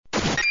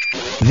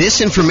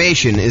This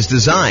information is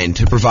designed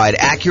to provide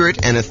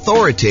accurate and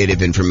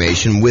authoritative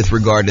information with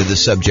regard to the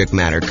subject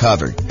matter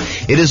covered.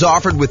 It is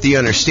offered with the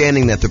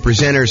understanding that the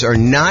presenters are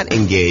not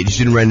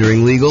engaged in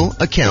rendering legal,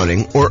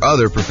 accounting, or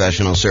other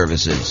professional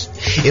services.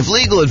 If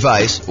legal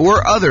advice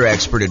or other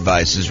expert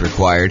advice is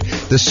required,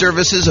 the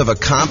services of a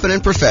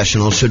competent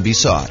professional should be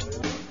sought.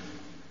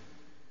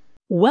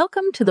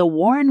 Welcome to the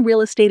Warren Real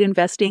Estate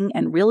Investing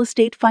and Real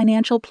Estate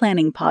Financial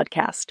Planning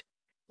Podcast.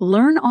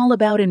 Learn all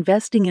about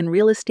investing in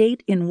real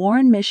estate in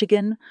Warren,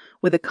 Michigan,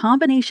 with a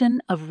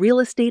combination of real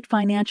estate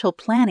financial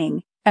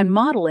planning and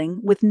modeling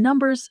with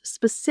numbers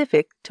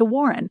specific to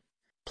Warren,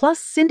 plus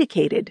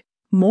syndicated,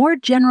 more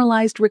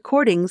generalized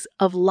recordings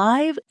of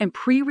live and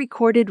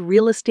pre-recorded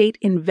real estate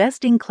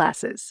investing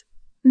classes,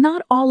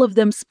 not all of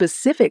them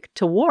specific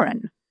to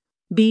Warren.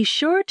 Be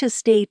sure to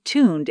stay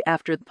tuned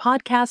after the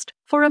podcast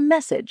for a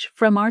message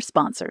from our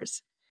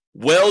sponsors.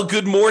 Well,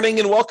 good morning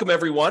and welcome,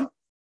 everyone.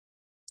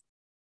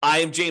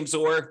 I am James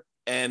Orr,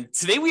 and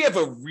today we have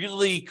a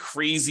really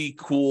crazy,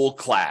 cool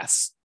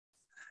class.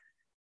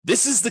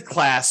 This is the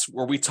class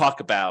where we talk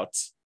about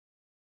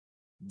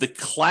the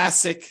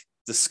classic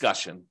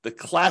discussion, the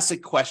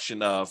classic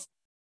question of,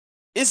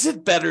 is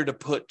it better to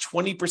put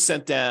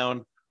 20%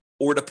 down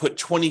or to put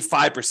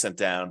 25%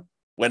 down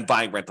when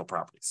buying rental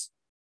properties?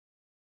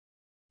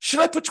 Should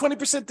I put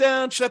 20%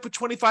 down? Should I put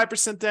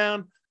 25%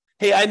 down?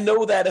 Hey, I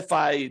know that if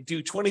I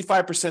do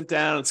 25%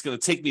 down, it's going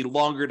to take me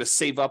longer to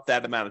save up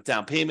that amount of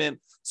down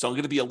payment. So I'm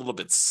going to be a little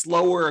bit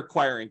slower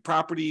acquiring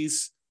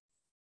properties.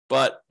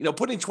 But,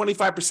 putting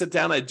 25%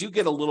 down, I do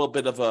get a little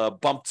bit of a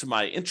bump to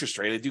my interest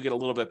rate. I do get a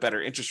little bit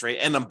better interest rate,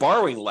 and I'm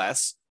borrowing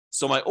less.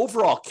 So my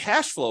overall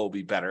cash flow will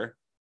be better.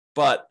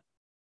 But,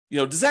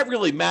 does that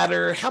really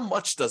matter? How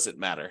much does it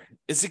matter?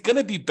 Is it going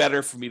to be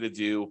better for me to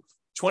do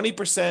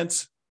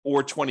 20%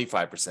 or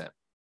 25%?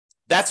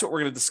 That's what we're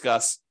going to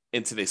discuss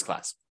in today's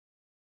class.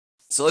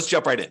 So let's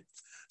jump right in.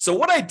 So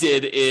what I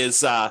did is,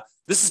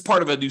 this is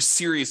part of a new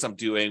series I'm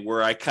doing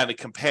where I kind of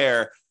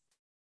compare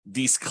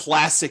these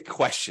classic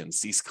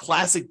questions, these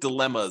classic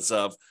dilemmas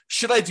of,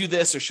 should I do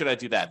this or should I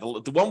do that?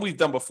 The one we've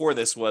done before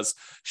this was,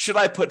 should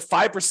I put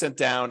 5%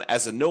 down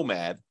as a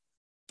nomad,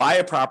 buy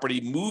a property,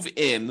 move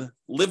in,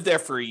 live there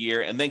for a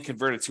year, and then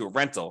convert it to a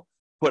rental,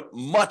 put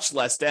much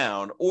less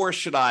down, or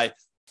should I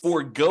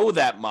forego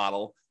that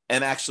model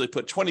and actually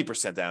put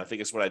 20% down? I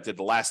think it's what I did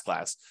the last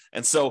class.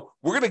 And so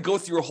we're going to go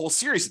through a whole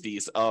series of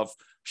these of,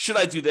 should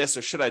I do this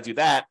or should I do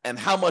that? And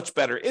how much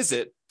better is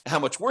it? How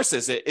much worse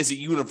is it? Is it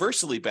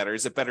universally better?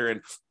 Is it better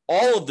in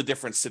all of the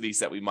different cities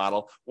that we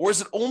model? Or is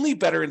it only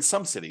better in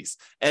some cities?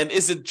 And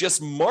is it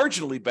just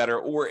marginally better?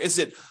 Or is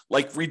it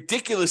like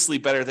ridiculously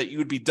better that you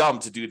would be dumb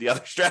to do the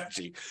other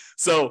strategy?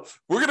 So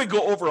we're going to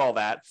go over all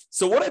that.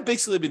 So what I've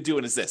basically been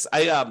doing is this.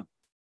 I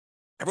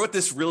wrote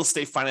this real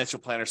estate financial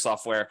planner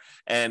software,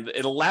 and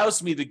it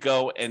allows me to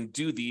go and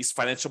do these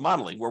financial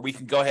modeling where we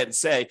can go ahead and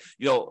say,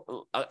 you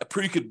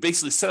could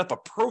basically set up a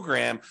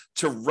program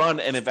to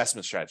run an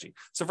investment strategy.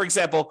 So for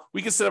example,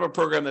 we can set up a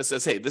program that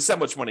says, hey, this is how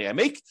much money I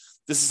make.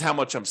 This is how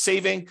much I'm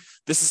saving.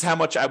 This is how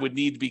much I would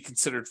need to be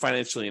considered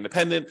financially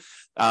independent.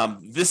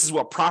 This is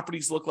what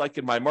properties look like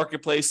in my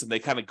marketplace, and they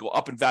kind of go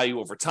up in value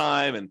over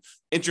time, and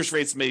interest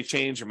rates may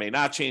change or may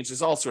not change.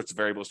 There's all sorts of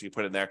variables you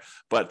put in there,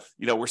 but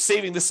we're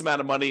saving this amount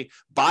of money.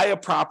 Buy a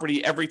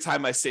property every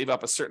time I save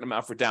up a certain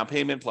amount for down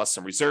payment, plus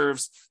some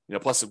reserves,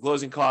 plus some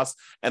closing costs.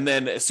 And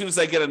then as soon as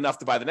I get enough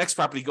to buy the next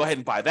property, go ahead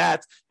and buy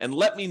that. And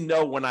let me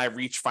know when I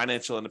reach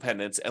financial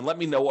independence, and let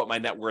me know what my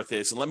net worth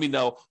is. And let me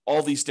know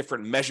all these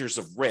different measures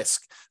of risk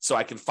so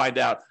I can find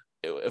out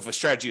if a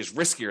strategy is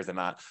riskier than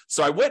not.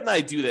 So I went and I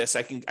do this.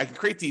 I can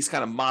create these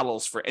kind of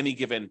models for any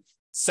given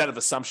set of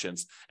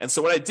assumptions. And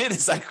so what I did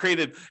is I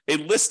created a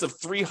list of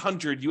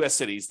 300 U.S.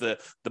 cities, the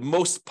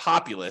most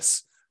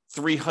populous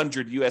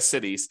 300 U.S.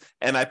 cities,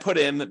 and I put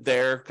in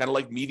their kind of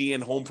like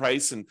median home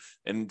price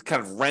and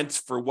kind of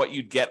rent for what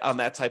you'd get on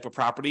that type of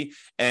property,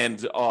 and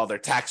their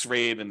tax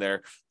rate and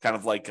their kind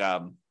of like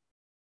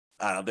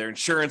their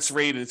insurance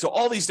rate, and so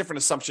all these different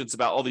assumptions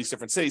about all these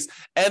different cities.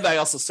 And I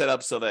also set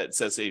up so that it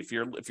says, hey, if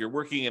you're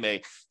working in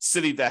a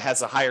city that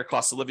has a higher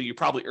cost of living, you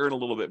probably earn a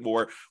little bit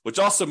more, which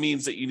also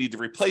means that you need to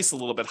replace a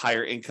little bit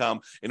higher income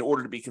in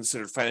order to be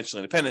considered financially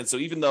independent. So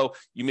even though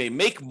you may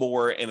make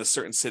more in a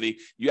certain city,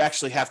 you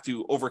actually have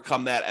to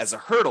overcome that as a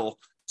hurdle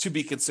to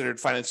be considered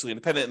financially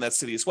independent in that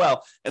city as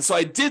well. And so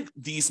I did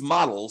these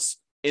models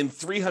in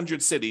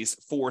 300 cities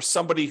for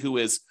somebody who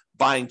is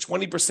buying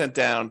 20%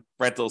 down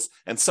rentals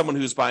and someone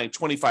who's buying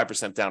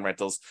 25% down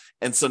rentals.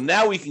 And so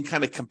now we can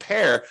kind of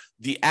compare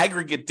the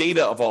aggregate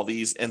data of all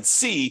these and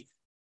see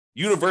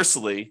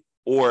universally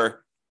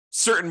or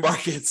certain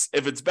markets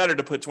if it's better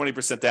to put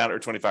 20% down or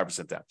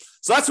 25% down.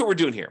 So that's what we're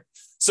doing here.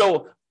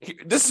 So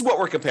this is what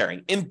we're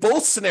comparing. In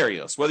both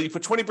scenarios, whether you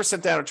put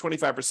 20% down or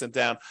 25%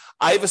 down,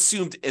 I've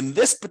assumed in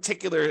this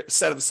particular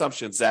set of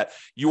assumptions that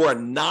you are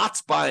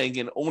not buying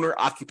an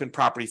owner-occupant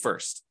property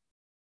first.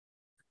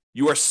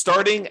 You are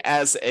starting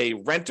as a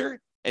renter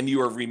and you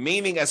are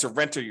remaining as a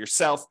renter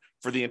yourself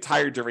for the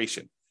entire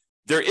duration.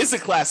 There is a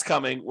class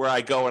coming where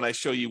I go and I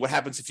show you what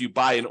happens if you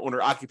buy an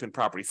owner-occupant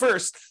property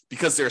first,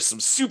 because there are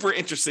some super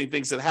interesting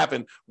things that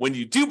happen when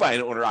you do buy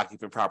an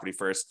owner-occupant property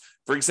first.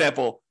 For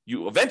example,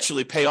 you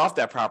eventually pay off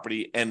that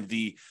property, and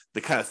the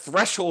kind of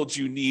thresholds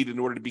you need in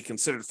order to be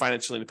considered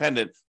financially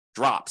independent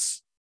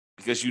drops,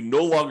 because you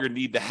no longer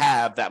need to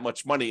have that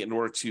much money in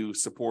order to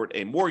support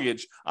a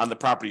mortgage on the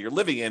property you're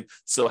living in.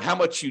 So how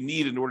much you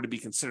need in order to be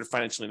considered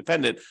financially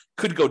independent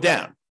could go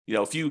down. You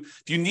know, if you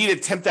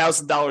needed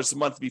 $10,000 a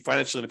month to be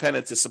financially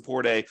independent to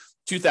support a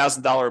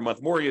 $2,000 a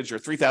month mortgage or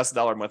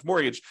 $3,000 a month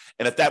mortgage,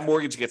 and if that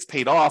mortgage gets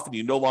paid off and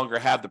you no longer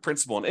have the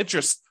principal and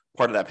interest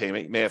part of that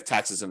payment, you may have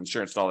taxes and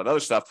insurance and all that other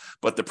stuff,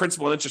 but the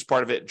principal and interest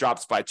part of it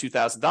drops by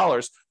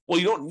 $2,000. Well,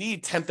 you don't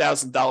need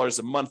 $10,000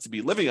 a month to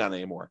be living on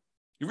anymore.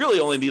 You really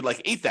only need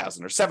like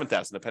 $8,000 or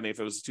 $7,000, depending if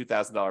it was a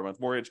 $2,000 a month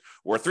mortgage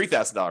or a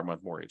 $3,000 a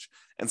month mortgage.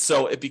 And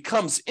so it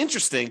becomes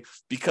interesting,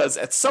 because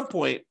at some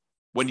point,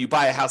 when you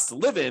buy a house to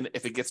live in,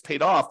 if it gets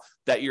paid off,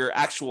 that your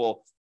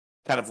actual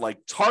kind of like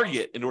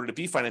target in order to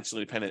be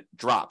financially independent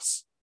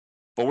drops.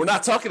 But we're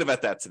not talking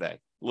about that today.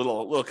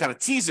 Little kind of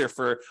teaser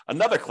for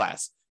another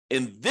class.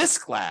 In this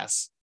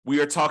class,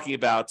 we are talking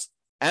about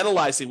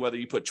analyzing whether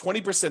you put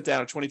 20%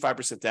 down or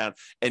 25% down,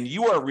 and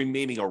you are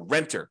remaining a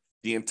renter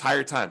the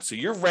entire time. So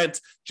your rent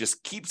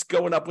just keeps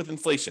going up with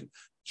inflation,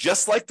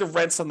 just like the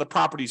rents on the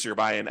properties you're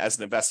buying as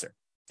an investor,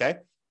 okay?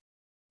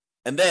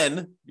 And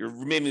then you're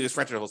remaining this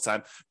renter the whole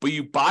time, but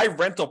you buy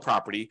rental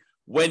property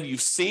when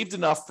you've saved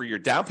enough for your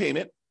down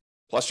payment,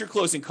 plus your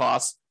closing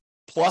costs,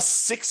 plus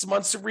 6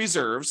 months of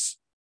reserves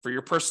for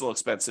your personal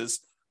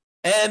expenses,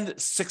 and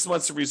 6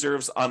 months of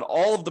reserves on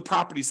all of the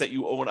properties that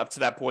you own up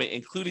to that point,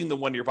 including the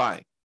one you're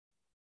buying.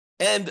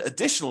 And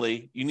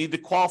additionally, you need to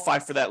qualify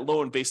for that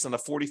loan based on a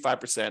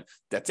 45%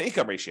 debt to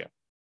income ratio.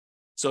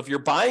 So if you're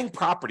buying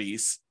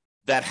properties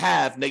that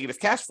have negative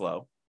cash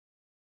flow,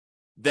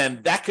 then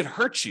that could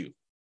hurt you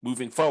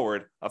moving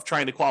forward of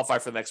trying to qualify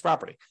for the next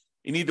property.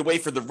 You need to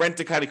wait for the rent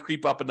to kind of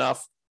creep up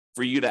enough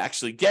for you to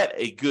actually get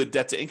a good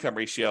debt to income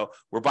ratio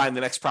where buying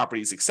the next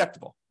property is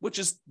acceptable, which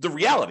is the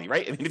reality,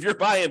 right? I mean, if you're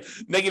buying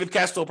negative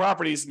cash flow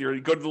properties and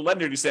you go to the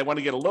lender and you say, I want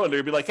to get a loan,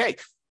 they'll be like, hey,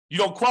 you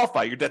don't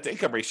qualify. Your debt to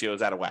income ratio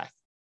is out of whack.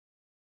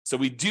 So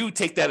we do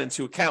take that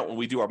into account when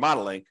we do our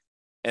modeling.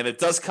 And it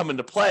does come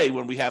into play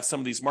when we have some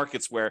of these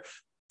markets where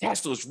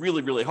cash flow is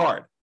really, really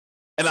hard.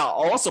 And I'll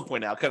also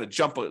point out, kind of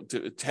jump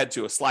to head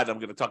to a slide I'm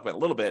going to talk about in a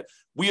little bit,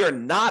 we are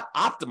not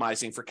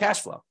optimizing for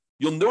cash flow.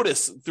 You'll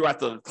notice throughout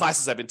the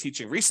classes I've been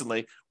teaching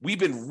recently, we've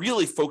been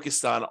really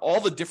focused on all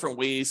the different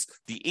ways,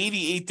 the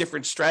 88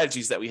 different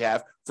strategies that we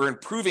have for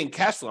improving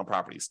cash flow on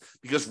properties.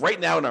 Because right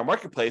now in our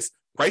marketplace,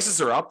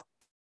 prices are up,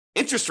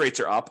 interest rates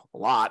are up a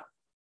lot,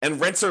 and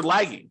rents are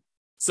lagging.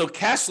 So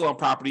cash flow on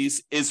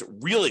properties is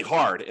really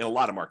hard in a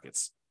lot of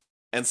markets.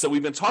 And so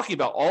we've been talking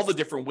about all the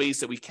different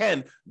ways that we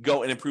can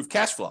go and improve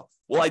cash flow.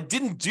 Well, I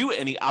didn't do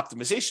any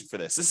optimization for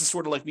this. This is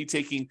sort of like me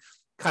taking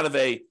kind of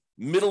a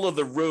middle of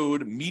the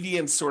road,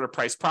 median sort of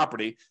price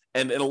property.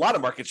 And in a lot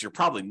of markets, you're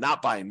probably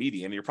not buying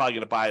median. You're probably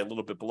going to buy a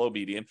little bit below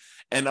median.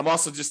 And I'm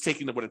also just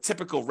taking what a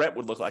typical rent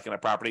would look like in a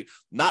property,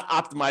 not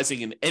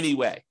optimizing in any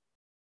way.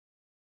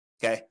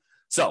 Okay.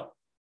 So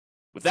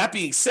with that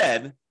being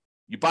said,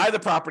 you buy the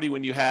property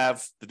when you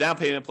have the down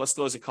payment plus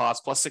closing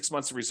costs, plus 6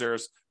 months of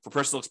reserves for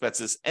personal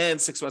expenses, and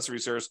 6 months of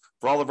reserves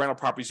for all the rental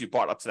properties you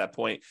bought up to that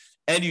point.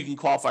 And you can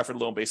qualify for the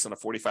loan based on a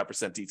 45%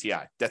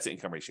 DTI, debt to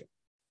income ratio.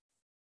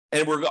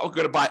 And we're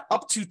going to buy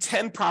up to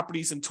 10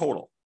 properties in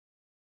total.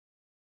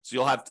 So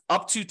you'll have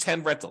up to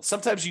 10 rentals.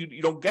 Sometimes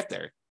you don't get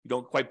there. You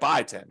don't quite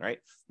buy 10, right?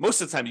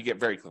 Most of the time you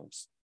get very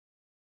close.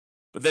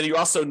 But then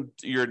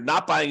you're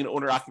not buying an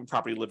owner-occupant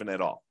property living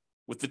at all.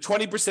 With the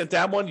 20%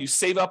 down one, you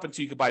save up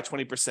until you can buy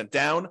 20%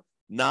 down,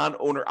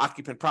 non-owner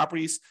occupant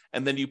properties,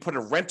 and then you put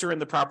a renter in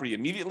the property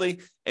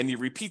immediately, and you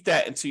repeat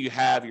that until you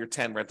have your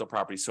 10 rental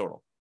properties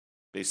total,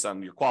 based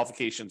on your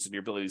qualifications and your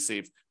ability to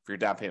save for your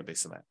down payment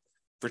based on that.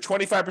 For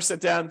 25%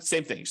 down,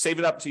 same thing. You save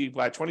it up until you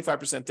buy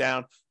 25%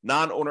 down,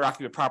 non-owner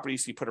occupant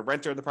properties, so you put a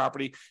renter in the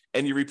property,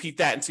 and you repeat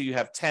that until you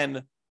have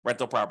 10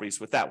 rental properties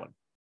with that one.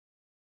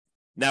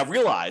 Now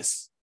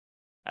realize,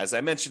 as I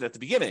mentioned at the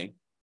beginning,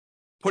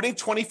 putting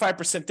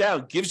 25%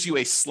 down gives you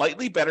a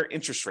slightly better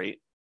interest rate.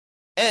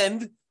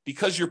 And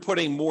because you're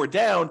putting more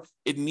down,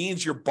 it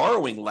means you're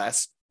borrowing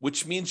less,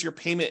 which means your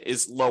payment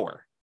is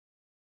lower.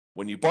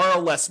 When you borrow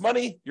less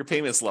money, your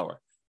payment is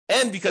lower.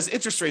 And because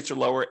interest rates are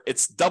lower,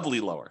 it's doubly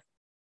lower.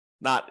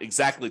 Not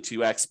exactly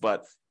 2x,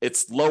 but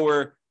it's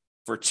lower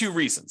for two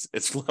reasons.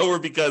 It's lower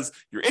because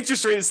your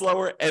interest rate is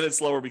lower, and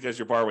it's lower because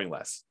you're borrowing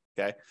less.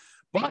 Okay.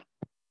 But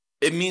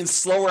it means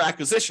slower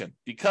acquisition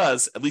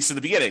because, at least in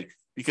the beginning,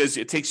 because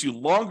it takes you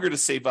longer to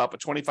save up a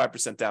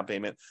 25% down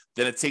payment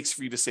than it takes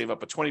for you to save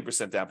up a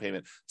 20% down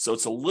payment. So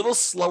it's a little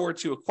slower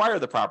to acquire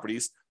the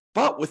properties,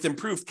 but with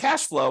improved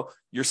cash flow,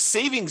 your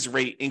savings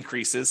rate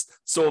increases.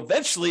 So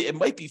eventually it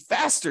might be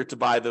faster to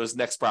buy those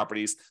next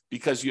properties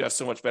because you have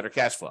so much better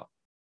cash flow.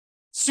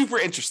 Super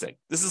interesting.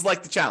 This is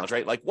like the challenge,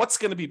 right? Like, what's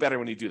going to be better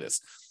when you do this?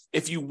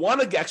 if you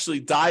want to actually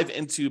dive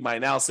into my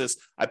analysis,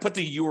 I put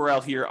the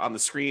URL here on the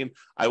screen.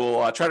 I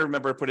will try to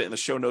remember to put it in the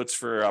show notes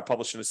for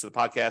publishing this to the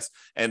podcast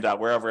and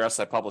wherever else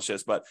I publish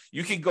this. But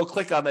you can go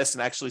click on this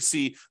and actually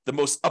see the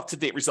most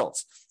up-to-date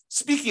results.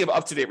 Speaking of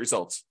up-to-date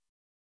results,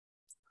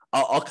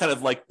 I'll kind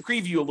of like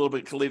preview a little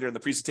bit later in the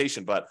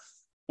presentation, but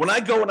when I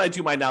go and I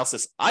do my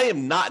analysis, I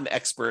am not an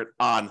expert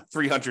on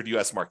 300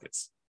 US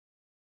markets,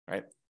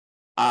 right?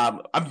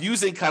 I'm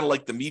using kind of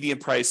like the median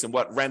price and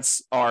what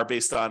rents are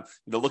based on,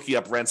 looking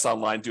up rents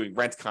online, doing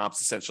rent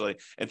comps essentially,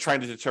 and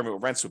trying to determine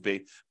what rents would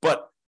be.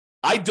 But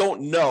I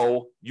don't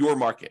know your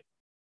market.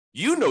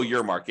 You know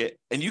your market,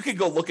 and you can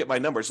go look at my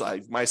numbers.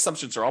 My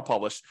assumptions are all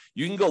published.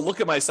 You can go look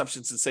at my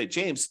assumptions and say,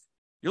 James,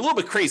 you're a little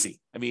bit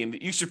crazy. I mean,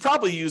 you should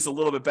probably use a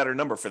little bit better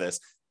number for this.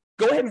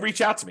 Go ahead and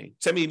reach out to me.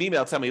 Send me an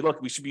email. Tell me,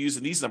 look, we should be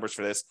using these numbers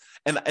for this.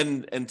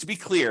 And to be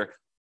clear,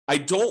 I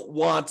don't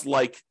want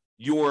like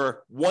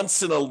your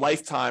once in a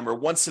lifetime or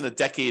once in a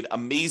decade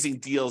amazing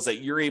deals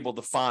that you're able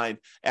to find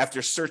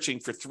after searching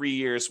for 3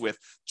 years with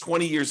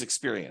 20 years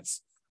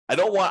experience.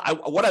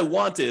 What I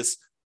want is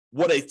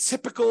what a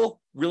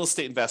typical real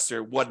estate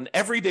investor, what an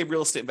everyday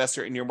real estate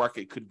investor in your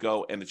market could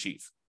go and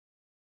achieve,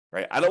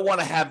 right? I don't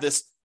want to have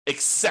this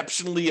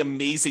exceptionally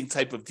amazing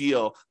type of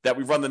deal that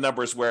we run the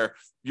numbers where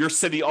your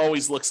city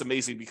always looks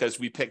amazing because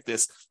we picked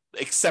this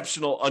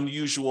exceptional,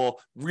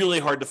 unusual, really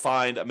hard to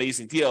find,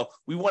 amazing deal.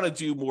 We want to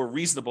do more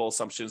reasonable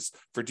assumptions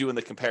for doing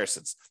the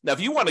comparisons. Now, if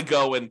you want to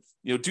go and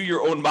do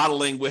your own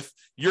modeling with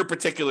your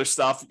particular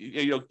stuff,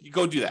 you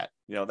go do that.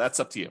 That's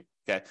up to you.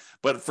 Okay.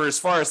 But for as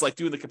far as like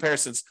doing the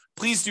comparisons,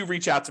 please do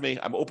reach out to me.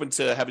 I'm open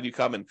to having you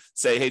come and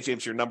say, hey,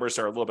 James, your numbers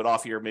are a little bit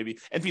off here, maybe,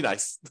 and be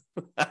nice.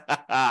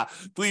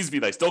 Please be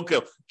nice. Don't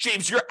go,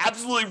 James, you're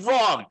absolutely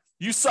wrong.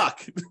 You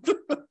suck.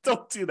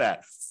 Don't do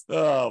that.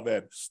 Oh,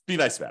 man. Be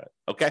nice about it.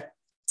 Okay.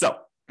 So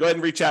go ahead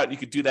and reach out. You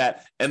could do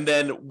that. And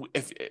then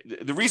if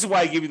the reason why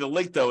I gave you the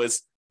link, though,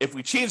 is if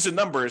we change the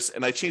numbers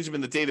and I change them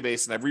in the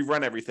database and I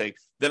rerun everything,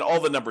 then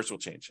all the numbers will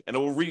change. And it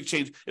will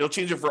It'll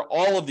change it for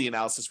all of the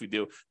analysis we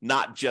do,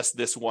 not just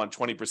this one,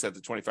 20% to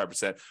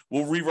 25%.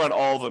 We'll rerun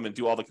all of them and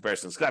do all the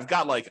comparisons. I've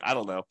got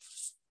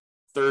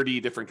 30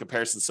 different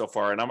comparisons so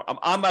far, and I'm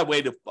on my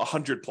way to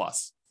 100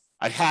 plus.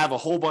 I have a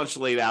whole bunch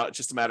laid out. It's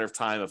just a matter of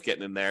time of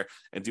getting in there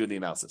and doing the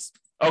analysis.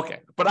 Okay,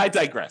 but I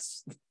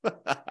digress.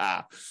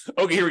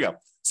 Okay, here we go.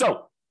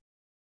 So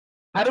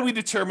how do we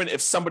determine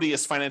if somebody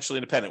is financially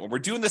independent? When we're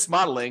doing this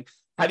modeling,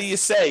 how do you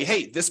say,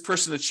 hey, this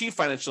person achieved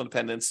financial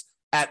independence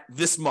at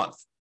this month?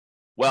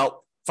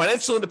 Well,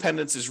 financial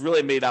independence is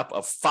really made up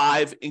of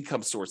 5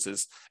 income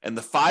sources, and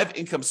the 5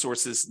 income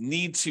sources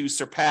need to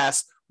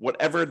surpass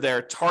whatever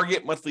their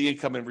target monthly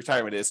income in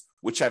retirement is,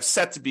 which I've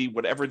set to be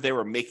whatever they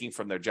were making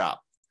from their job.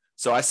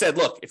 So I said,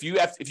 look, if you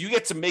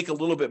get to make a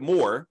little bit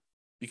more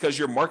because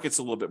your market's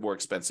a little bit more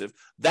expensive,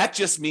 that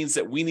just means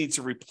that we need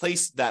to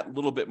replace that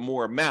little bit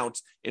more amount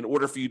in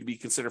order for you to be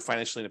considered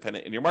financially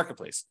independent in your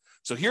marketplace.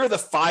 So here are the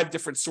 5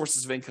 different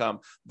sources of income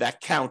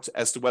that count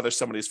as to whether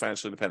somebody is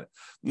financially independent.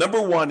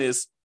 Number 1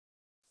 is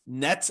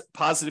net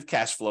positive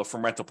cash flow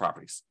from rental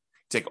properties.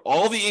 Take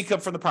all the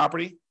income from the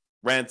property,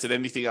 rent, and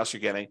anything else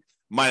you're getting,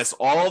 minus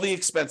all the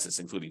expenses,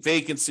 including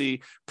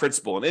vacancy,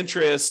 principal and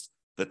interest,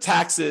 the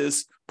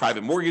taxes,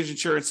 private mortgage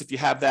insurance if you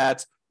have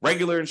that,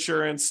 regular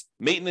insurance,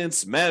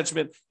 maintenance,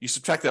 management. You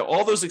subtract out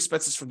all those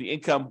expenses from the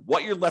income.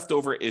 What you're left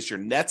over is your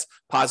net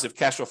positive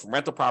cash flow from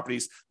rental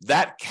properties.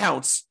 That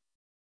counts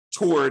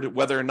toward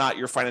whether or not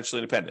you're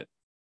financially independent.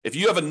 If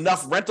you have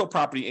enough rental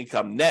property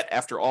income net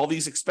after all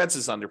these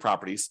expenses on your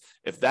properties,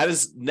 if that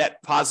is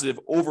net positive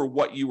over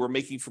what you were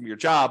making from your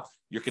job,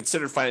 you're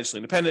considered financially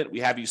independent. We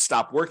have you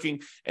stop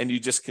working and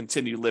you just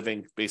continue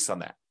living based on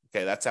that.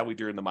 Okay, that's how we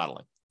do in the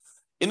modeling.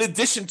 In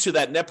addition to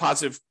that net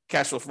positive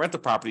cash flow from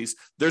rental properties,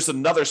 there's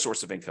another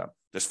source of income.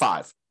 There's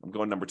 5. I'm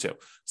going number 2.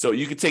 So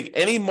you can take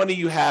any money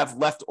you have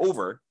left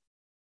over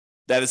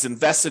that is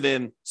invested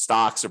in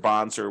stocks or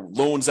bonds or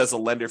loans as a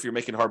lender, if you're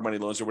making hard money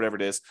loans or whatever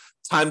it is,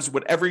 times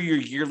whatever your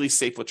yearly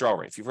safe withdrawal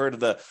rate. If you've heard of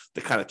the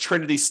kind of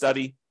Trinity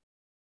study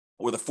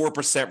or the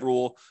 4%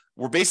 rule,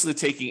 we're basically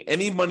taking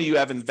any money you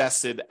have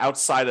invested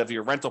outside of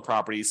your rental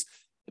properties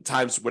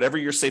times whatever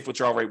your safe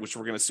withdrawal rate, which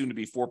we're going to assume to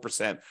be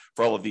 4%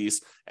 for all of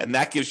these. And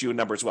that gives you a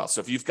number as well.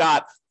 So if you've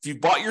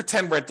bought your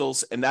 10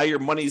 rentals and now your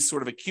money is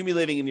sort of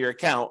accumulating in your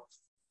account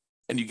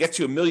and you get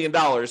to $1 million,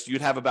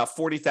 you'd have about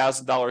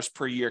 $40,000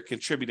 per year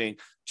contributing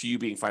to you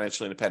being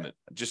financially independent.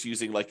 Just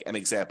using like an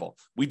example.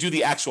 We do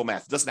the actual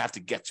math. It doesn't have to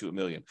get to $1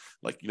 million.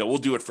 We'll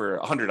do it for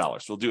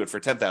 $100. We'll do it for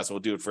 $10,000. We'll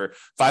do it for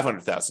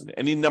 $500,000.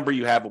 Any number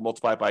you have, we'll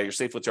multiply by your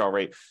safe withdrawal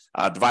rate,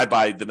 divide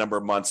by the number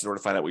of months in order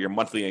to find out what your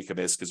monthly income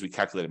is, because we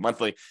calculate it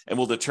monthly, and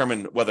we'll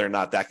determine whether or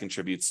not that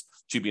contributes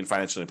to being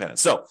financially independent.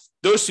 So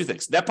those 2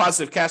 things, net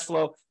positive cash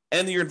flow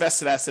and your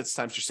invested assets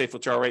times your safe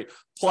withdrawal rate,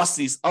 plus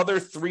these other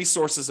 3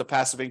 sources of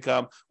passive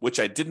income,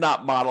 which I did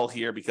not model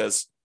here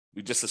because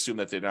we just assume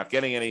that they're not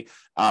getting any,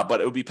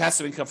 but it would be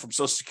passive income from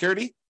Social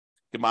Security. You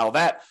can model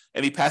that.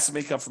 Any passive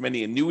income from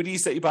any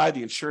annuities that you buy,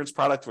 the insurance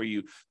product where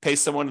you pay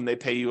someone and they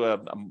pay you a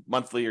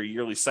monthly or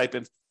yearly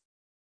stipend.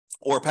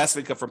 or passive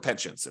income from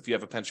pensions if you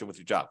have a pension with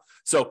your job.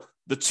 So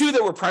the two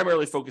that we're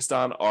primarily focused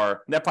on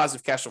are net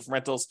positive cash flow from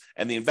rentals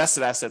and the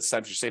invested assets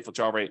times your safe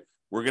withdrawal rate.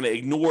 We're going to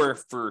ignore,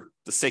 for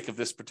the sake of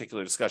this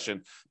particular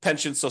discussion,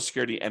 pensions, Social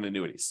Security, and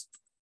annuities.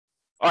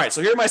 All right,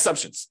 so here are my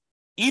assumptions.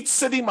 Each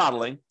city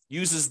modeling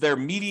uses their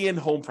median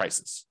home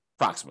prices,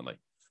 approximately,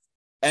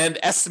 and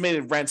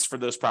estimated rents for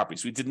those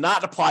properties. We did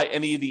not apply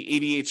any of the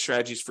 88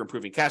 strategies for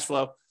improving cash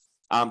flow.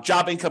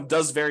 Job income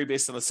does vary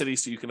based on the city,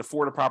 so you can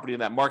afford a property in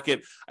that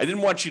market. I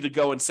didn't want you to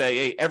go and say,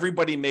 hey,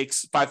 everybody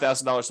makes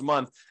 $5,000 a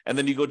month, and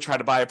then you go try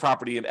to buy a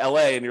property in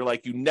LA, and you're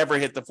like, you never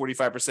hit the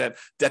 45%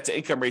 debt to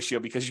income ratio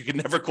because you can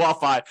never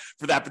qualify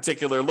for that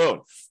particular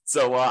loan.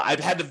 So I've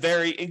had to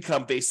vary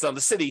income based on the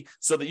city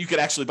so that you could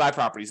actually buy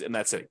properties in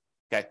that city,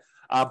 okay?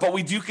 But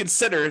we do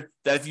consider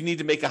that if you need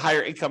to make a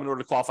higher income in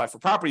order to qualify for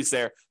properties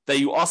there, that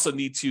you also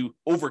need to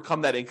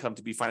overcome that income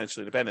to be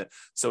financially independent.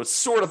 So it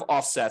sort of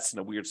offsets in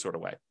a weird sort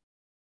of way.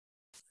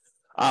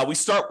 We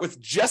start with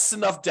just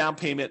enough down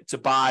payment to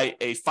buy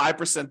a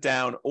 5%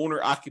 down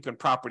owner-occupant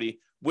property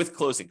with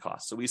closing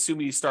costs. So we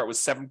assume you start with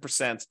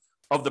 7%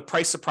 of the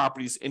price of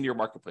properties in your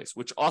marketplace,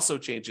 which also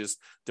changes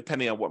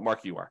depending on what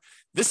market you are.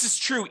 This is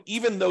true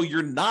even though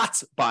you're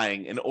not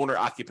buying an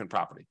owner-occupant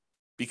property,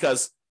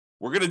 because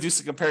we're going to do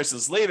some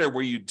comparisons later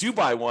where you do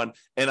buy one,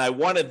 and I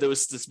wanted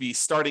those to be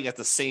starting at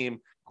the same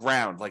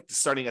ground, like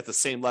starting at the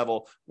same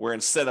level, where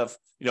instead of,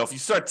 if you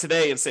start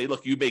today and say,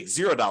 look, you make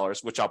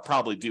 $0, which I'll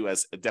probably do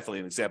as definitely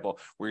an example,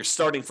 where you're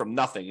starting from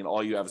nothing and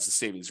all you have is a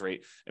savings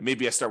rate, and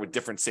maybe I start with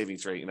different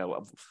savings rate,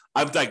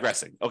 I'm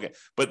digressing. Okay.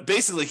 But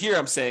basically here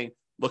I'm saying,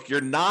 look,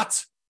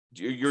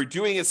 you're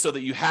doing it so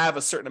that you have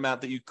a certain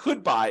amount that you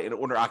could buy an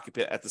owner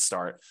occupant at the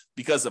start,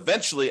 because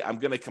eventually I'm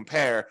going to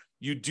compare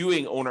you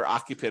doing owner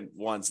occupant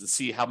ones and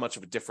see how much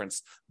of a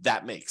difference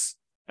that makes.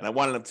 And I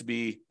wanted them to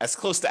be as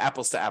close to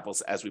apples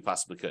as we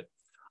possibly could.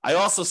 I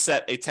also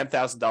set a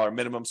 $10,000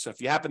 minimum. So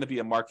if you happen to be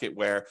a market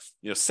where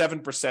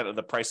 7% of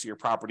the price of your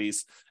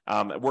properties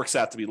it works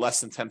out to be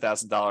less than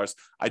 $10,000,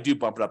 I do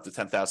bump it up to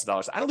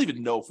 $10,000. I don't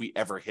even know if we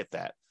ever hit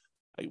that.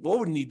 What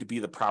would need to be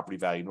the property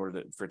value in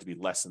order for it to be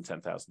less than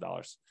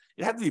 $10,000?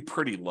 It had to be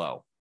pretty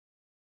low.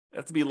 It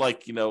had to be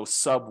like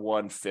sub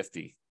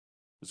 150.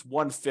 It's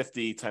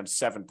 150 times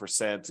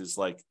 7% is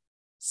like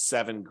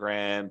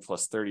 $7,000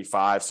 plus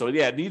 35. So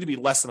yeah, it needed to be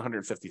less than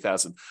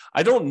 150,000.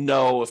 I don't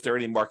know if there are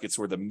any markets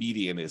where the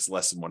median is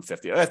less than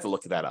 150. I have to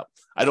look that up.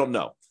 I don't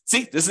know.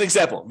 See, this is an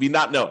example of me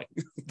not knowing.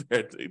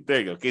 there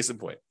you go. Case in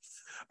point.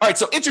 All right.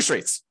 So interest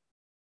rates.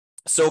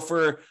 So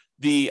for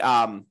the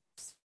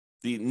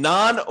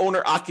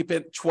non-owner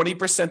occupant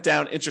 20%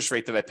 down interest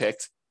rate that I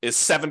picked is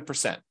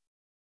 7%.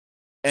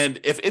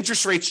 And if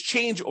interest rates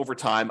change over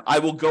time, I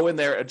will go in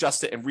there,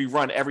 adjust it, and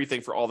rerun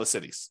everything for all the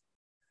cities.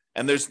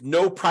 And there's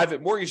no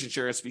private mortgage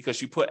insurance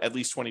because you put at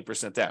least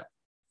 20% down.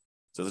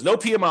 So there's no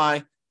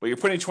PMI, but you're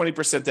putting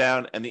 20%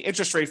 down, and the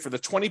interest rate for the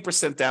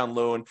 20% down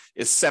loan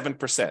is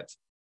 7%.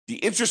 The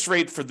interest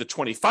rate for the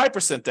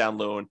 25% down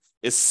loan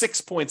is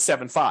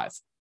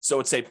 6.75. So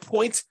it's a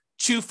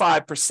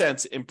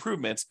 0.25%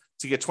 improvement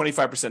to get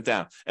 25%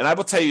 down. And I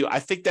will tell you, I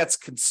think that's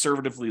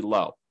conservatively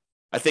low.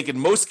 I think in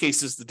most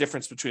cases, the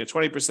difference between a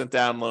 20%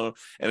 down loan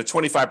and a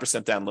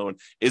 25% down loan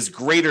is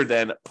greater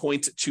than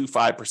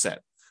 0.25%.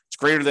 It's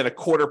greater than a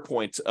quarter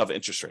point of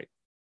interest rate.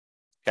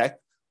 Okay.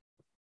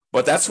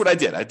 But that's what I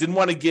did. I didn't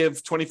want to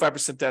give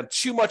 25% down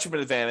too much of an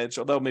advantage,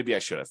 although maybe I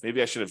should have.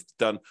 Maybe I should have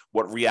done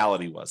what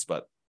reality was,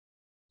 but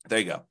there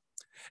you go.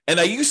 And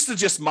I used to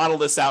just model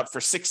this out for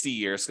 60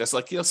 years because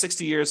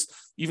 60 years,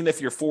 even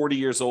if you're 40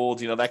 years old,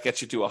 that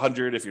gets you to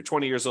 100. If you're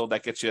 20 years old,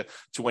 that gets you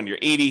to when you're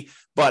 80.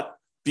 But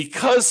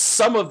because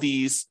some of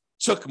these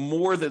took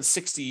more than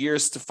 60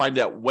 years to find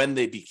out when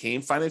they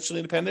became financially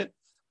independent,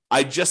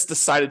 I just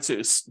decided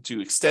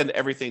to extend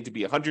everything to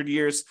be 100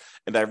 years.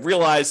 And I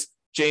realized,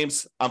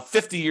 James, I'm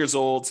 50 years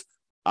old.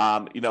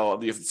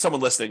 If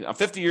someone listening, I'm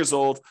 50 years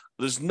old.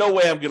 There's no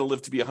way I'm going to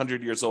live to be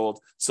 100 years old.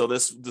 So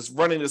this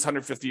running this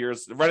 150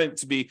 years, running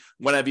to be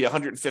when I be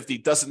 150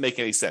 doesn't make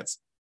any sense.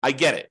 I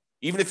get it.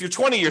 Even if you're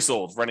 20 years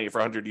old, running it for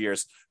 100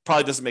 years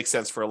probably doesn't make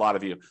sense for a lot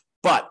of you.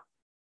 But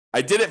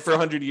I did it for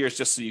 100 years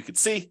just so you could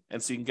see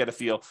and so you can get a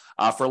feel.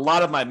 For a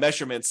lot of my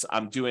measurements,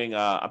 I'm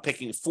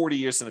picking 40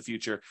 years in the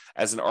future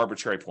as an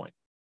arbitrary point.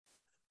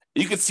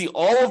 You can see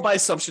all of my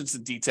assumptions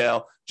in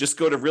detail. Just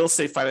go to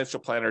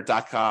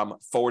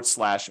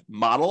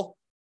realestatefinancialplanner.com/model,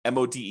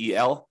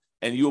 MODEL,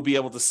 and you'll be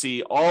able to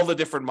see all the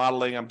different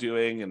modeling I'm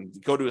doing and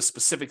go to a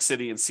specific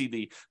city and see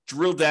the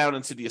drill down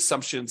into the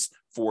assumptions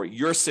for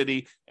your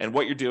city and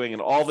what you're doing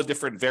and all the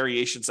different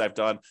variations I've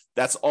done.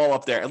 That's all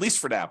up there, at least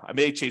for now. I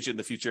may change it in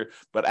the future,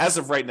 but as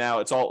of right now,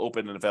 it's all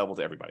open and available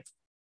to everybody.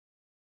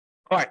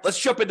 All right, let's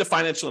jump into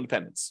financial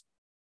independence.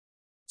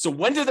 So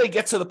when do they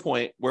get to the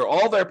point where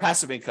all their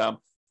passive income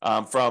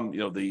from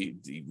the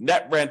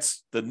net rent,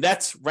 the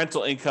net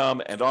rental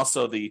income, and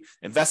also the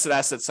invested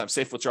assets times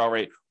safe withdrawal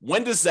rate,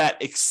 when does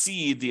that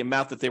exceed the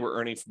amount that they were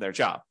earning from their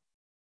job?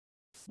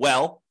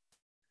 Well,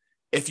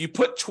 if you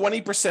put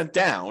 20%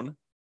 down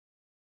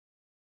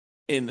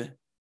in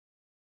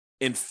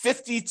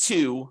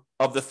 52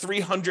 of the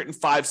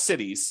 305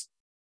 cities,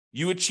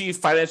 you achieve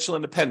financial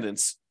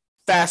independence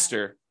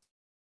faster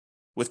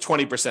with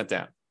 20%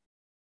 down.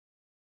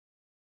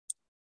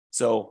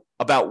 So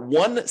about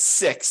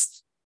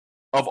 1/6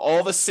 of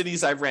all the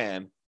cities I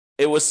ran,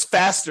 it was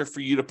faster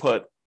for you to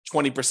put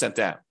 20%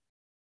 down.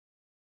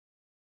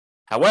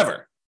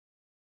 However,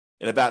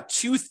 in about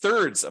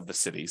 2/3 of the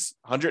cities,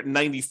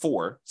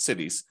 194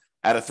 cities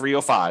out of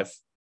 305,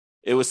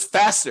 it was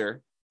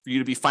faster for you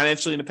to be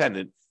financially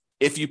independent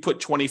if you put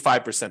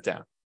 25%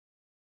 down.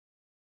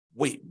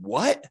 Wait,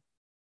 what?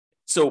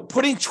 So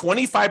putting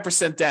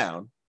 25%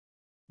 down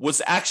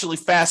was actually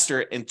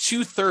faster in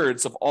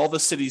 2/3 of all the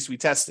cities we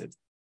tested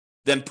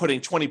than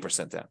putting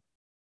 20% down.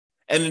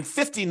 And in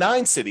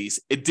 59 cities,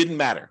 it didn't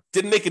matter.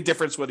 Didn't make a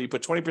difference whether you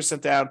put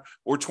 20% down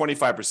or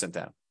 25%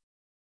 down.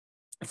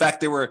 In fact,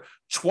 there were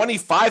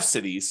 25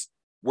 cities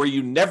where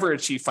you never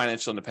achieved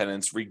financial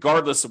independence,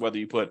 regardless of whether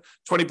you put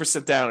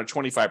 20% down or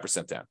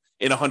 25% down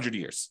in 100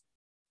 years.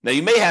 Now,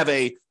 you may have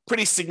a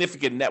pretty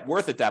significant net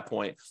worth at that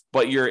point,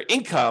 but your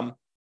income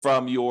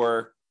from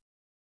your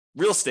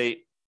real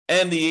estate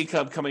and the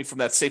income coming from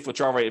that safe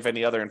withdrawal rate of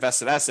any other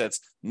invested assets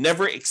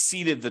never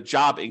exceeded the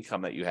job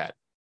income that you had.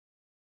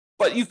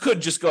 But you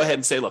could just go ahead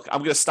and say, look, I'm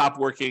going to stop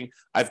working.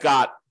 I've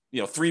got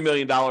 $3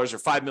 million or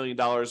 $5 million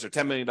or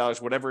 $10 million,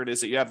 whatever it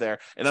is that you have there,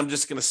 and I'm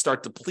just going to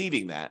start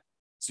depleting that.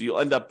 So you'll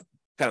end up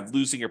kind of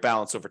losing your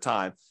balance over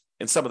time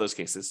in some of those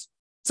cases.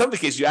 Some of the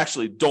cases you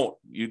actually don't.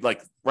 You'd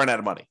run out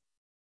of money.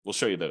 We'll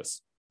show you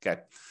those.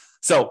 Okay.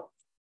 So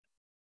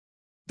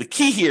the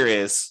key here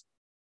is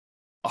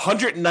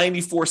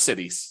 194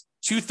 cities,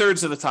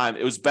 2/3 of the time,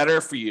 it was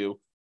better for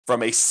you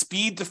from a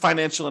speed to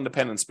financial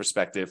independence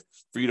perspective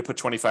for you to put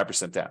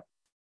 25% down.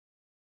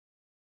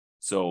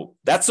 So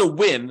that's a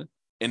win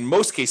in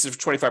most cases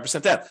for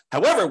 25% down.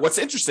 However, what's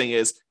interesting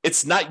is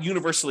it's not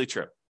universally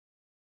true.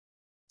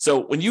 So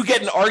when you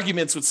get in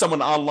arguments with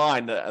someone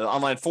online, an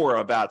online forum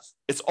about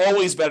it's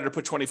always better to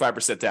put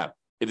 25% down,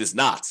 it is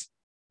not.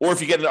 Or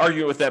if you get in an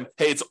argument with them,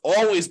 hey, it's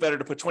always better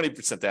to put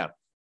 20% down.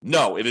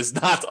 No, it is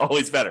not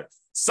always better.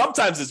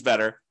 Sometimes it's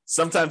better,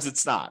 sometimes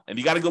it's not. And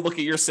you got to go look at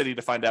your city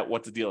to find out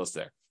what the deal is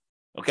there.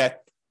 Okay?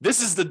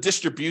 This is the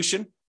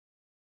distribution.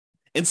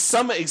 In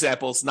some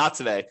examples, not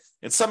today,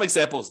 in some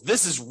examples,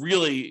 this is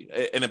really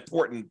an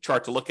important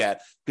chart to look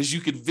at because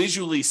you could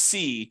visually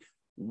see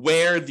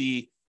where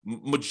the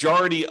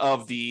majority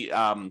of the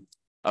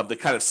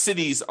kind of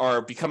cities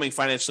are becoming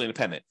financially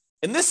independent.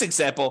 In this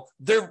example,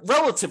 they're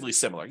relatively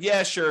similar.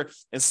 Yeah, sure.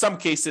 In some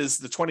cases,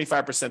 the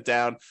 25%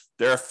 down,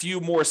 there are a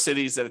few more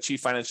cities that achieve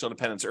financial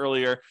independence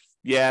earlier.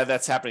 Yeah,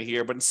 that's happening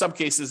here. But in some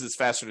cases, it's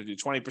faster to do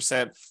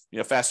 20%,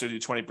 faster to do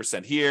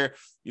 20% here,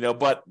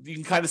 but you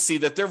can kind of see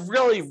that they're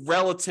really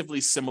relatively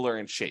similar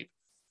in shape.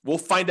 We'll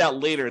find out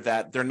later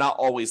that they're not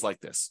always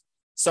like this.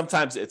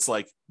 Sometimes it's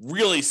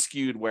really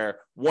skewed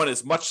where one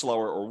is much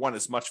slower or one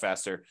is much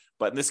faster.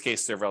 But in this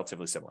case, they're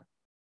relatively similar.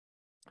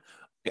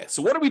 Okay,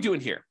 so what are we doing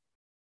here?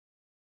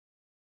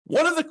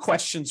 One of the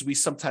questions we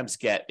sometimes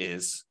get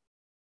is,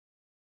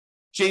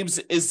 James,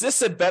 is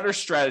this a better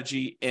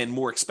strategy in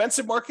more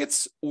expensive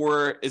markets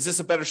or is this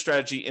a better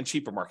strategy in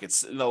cheaper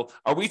markets?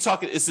 Are we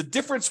talking, is the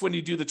difference when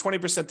you do the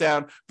 20%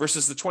 down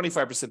versus the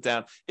 25%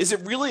 down, is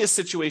it really a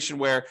situation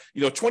where,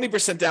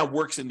 20% down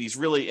works in these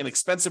really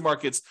inexpensive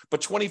markets,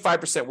 but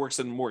 25% works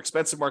in more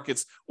expensive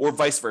markets or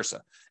vice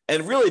versa?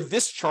 And really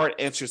this chart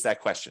answers that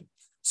question.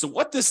 So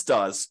what this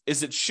does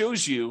is it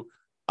shows you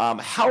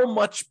how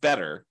much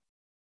better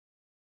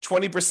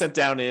 20%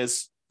 down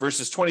is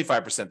versus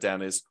 25%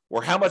 down is,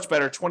 or how much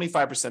better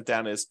 25%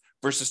 down is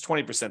versus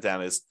 20%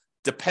 down is,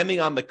 depending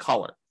on the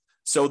color.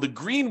 So the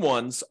green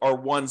ones are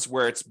ones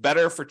where it's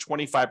better for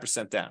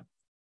 25% down.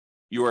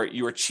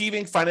 You're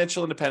achieving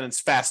financial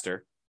independence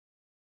faster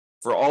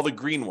for all the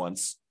green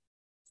ones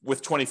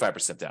with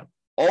 25% down.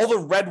 All the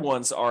red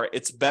ones are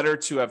it's better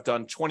to have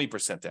done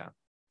 20% down.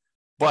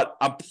 But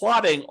I'm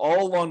plotting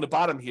all along the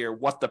bottom here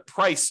what the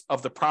price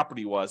of the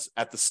property was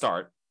at the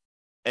start.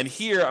 And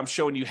here I'm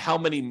showing you how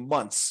many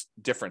months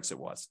difference it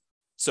was.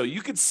 So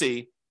you could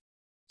see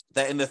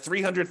that in the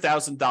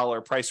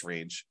 $300,000 price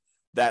range,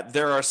 that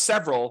there are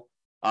several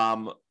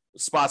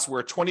spots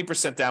where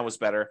 20% down was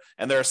better,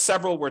 and there are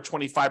several where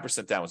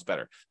 25% down was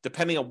better,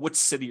 depending on which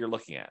city you're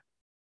looking at.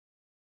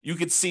 You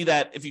could see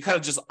that if you kind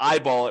of just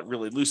eyeball it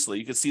really loosely,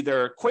 you can see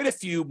there are quite a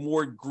few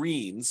more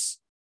greens,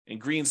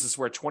 and greens is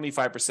where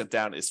 25%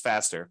 down is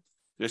faster.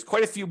 There's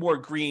quite a few more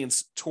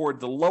greens toward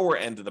the lower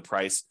end of the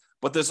price,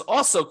 but there's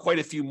also quite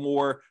a few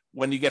more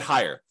when you get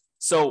higher.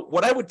 So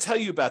what I would tell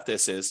you about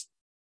this is,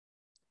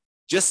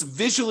 just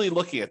visually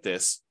looking at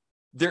this,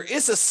 there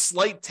is a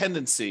slight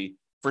tendency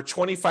for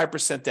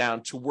 25%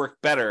 down to work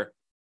better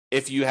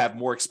if you have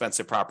more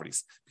expensive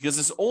properties, because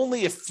there's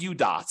only a few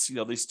dots,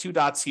 these two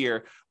dots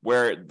here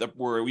where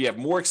we have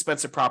more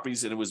expensive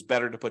properties and it was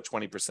better to put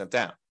 20%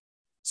 down.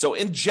 So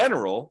in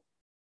general,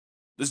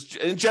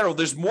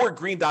 there's more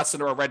green dots than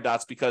there are red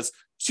dots because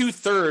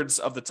 2/3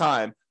 of the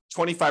time,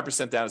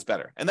 25% down is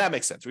better. And that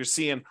makes sense. We're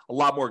seeing a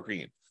lot more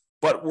green.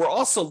 But we're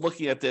also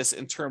looking at this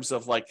in terms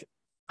of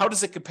how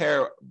does it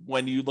compare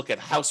when you look at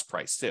house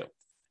price too?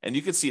 And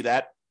you can see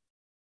that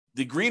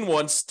the green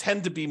ones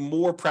tend to be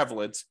more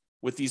prevalent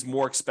with these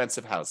more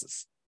expensive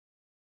houses.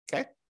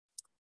 Okay.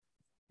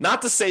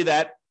 Not to say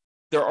that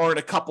there aren't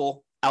a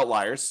couple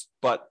outliers,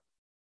 but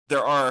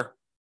there are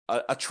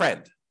a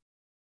trend,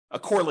 a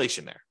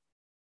correlation there.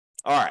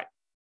 All right.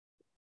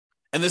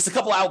 And there's a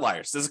couple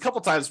outliers. There's a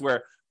couple times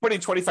where putting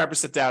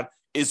 25% down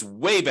is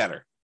way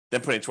better than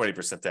putting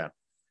 20% down.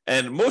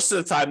 And most of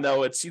the time,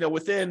 though, it's,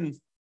 within,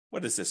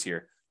 what is this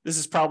here? This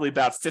is probably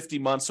about 50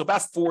 months, so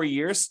about 4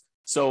 years.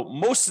 So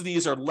most of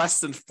these are less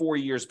than 4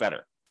 years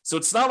better. So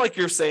it's not like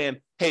you're saying,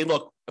 hey,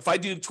 look, if I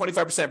do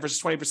 25%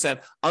 versus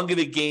 20%, I'm going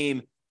to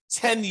gain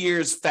 10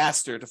 years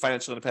faster to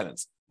financial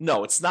independence.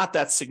 No, it's not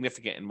that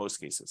significant in most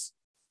cases.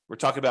 We're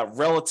talking about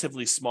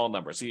relatively small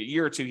numbers, a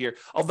year or two here.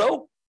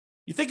 Although,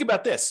 you think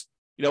about this,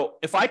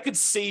 if I could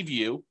save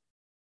you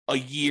a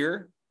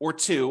year or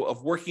two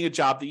of working a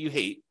job that you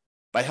hate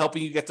by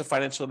helping you get to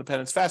financial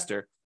independence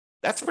faster,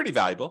 that's pretty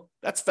valuable.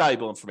 That's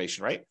valuable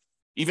information, right?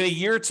 Even a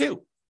year or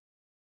two,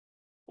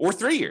 or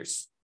 3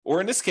 years,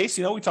 or in this case,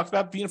 we talked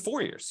about being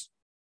 4 years.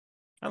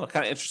 I don't know,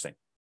 kind of interesting.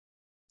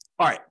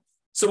 All right,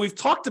 so we've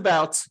talked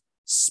about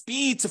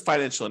speed to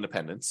financial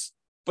independence,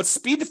 but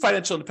speed to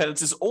financial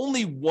independence is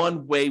only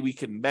one way we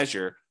can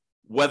measure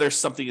whether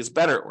something is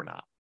better or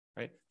not,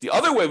 right? The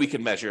other way we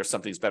can measure if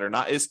something's better or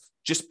not is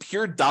just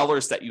pure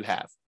dollars that you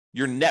have,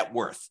 your net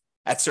worth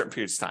at certain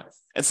periods of time.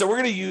 And so we're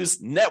going to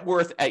use net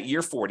worth at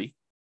year 40,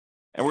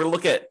 and we're going to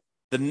look at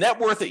the net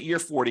worth at year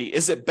 40.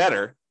 Is it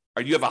better,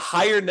 or do you have a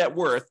higher net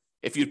worth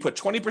if you put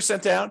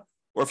 20% down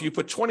or if you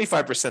put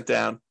 25%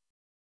 down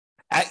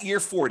at year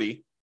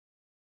 40,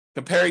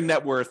 comparing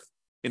net worth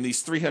in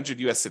these 300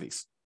 US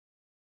cities?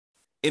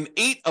 In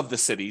 8 of the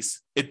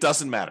cities, it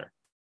doesn't matter.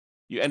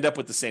 You end up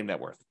with the same net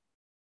worth,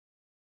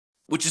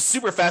 which is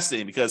super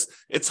fascinating because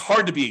it's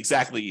hard to be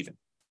exactly even.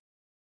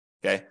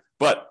 Okay.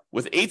 But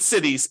with 8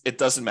 cities, it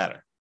doesn't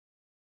matter.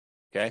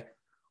 Okay.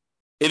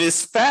 It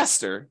is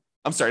faster.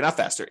 I'm sorry, not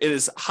faster. It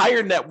is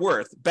higher net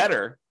worth,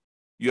 better.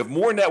 You have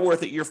more net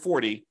worth at year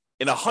 40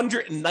 in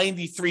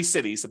 193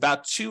 cities,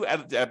 about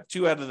about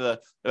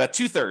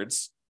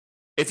 2/3,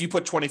 if you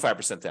put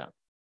 25% down.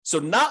 So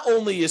not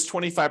only is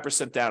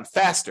 25% down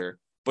faster,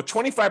 but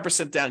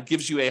 25% down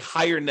gives you a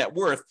higher net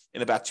worth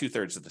in about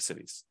 2/3 of the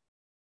cities.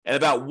 And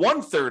about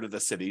 1/3 of the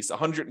cities,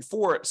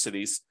 104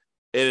 cities,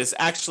 it is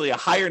actually a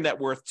higher net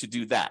worth to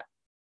do that,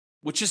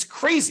 which is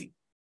crazy.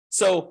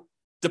 So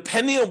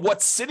depending on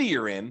what city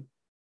you're in,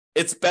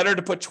 it's better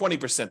to put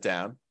 20%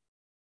 down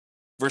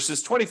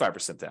versus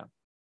 25% down.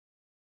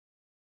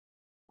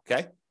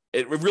 Okay?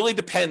 It really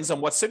depends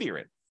on what city you're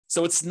in.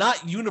 So it's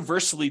not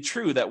universally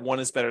true that one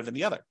is better than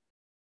the other.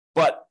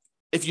 But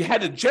if you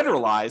had to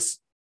generalize,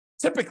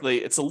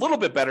 typically it's a little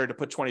bit better to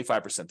put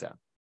 25% down.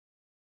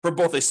 From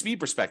both a speed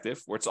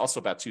perspective, where it's also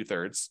about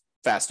 2/3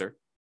 faster,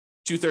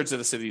 2/3 of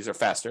the cities are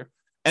faster,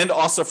 and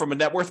also from a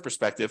net worth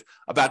perspective,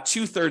 about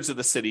 2/3 of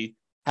the city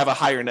have a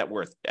higher net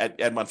worth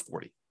at month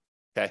 40.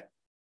 Okay.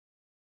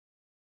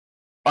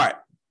 All right.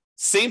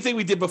 Same thing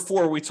we did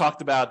before. We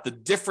talked about the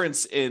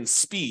difference in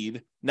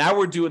speed. Now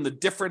we're doing the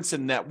difference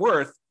in net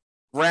worth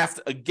graphed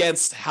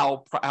against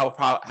how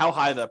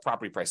high the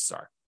property prices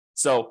are.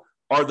 So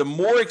are the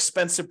more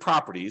expensive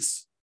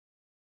properties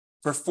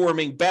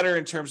performing better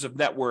in terms of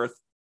net worth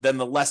than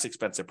the less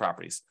expensive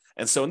properties?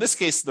 And so in this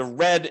case, the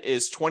red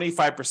is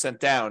 25%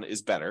 down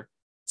is better.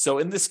 So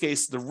in this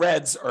case, the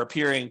reds are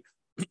appearing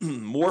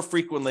more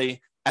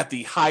frequently at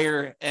the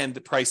higher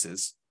end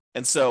prices.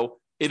 And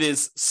so it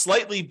is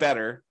slightly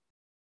better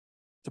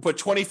to put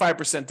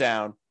 25%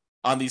 down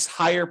on these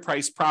higher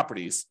priced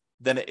properties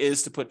than it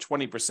is to put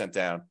 20%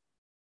 down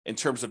in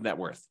terms of net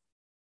worth.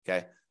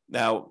 Okay.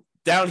 Now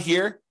down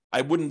here,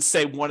 I wouldn't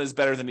say one is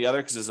better than the other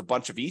because there's a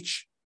bunch of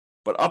each,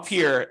 but up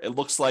here, it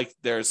looks like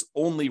there's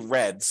only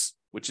reds,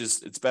 which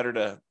is, it's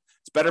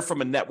better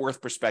from a net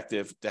worth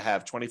perspective to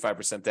have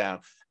 25%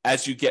 down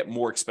as you get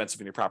more expensive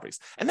in your properties.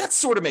 And that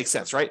sort of makes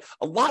sense, right?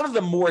 A lot of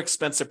the more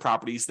expensive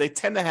properties, they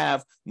tend to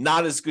have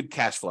not as good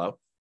cash flow.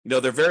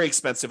 They're very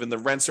expensive and the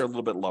rents are a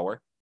little bit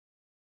lower.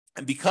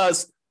 And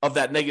because of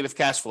that negative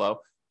cash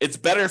flow, it's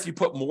better if you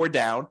put more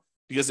down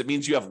because it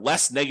means you have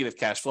less negative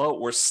cash flow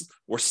or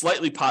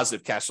slightly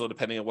positive cash flow,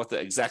 depending on what the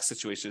exact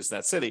situation is in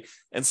that city.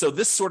 And so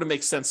this sort of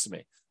makes sense to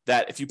me,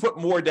 that if you put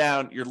more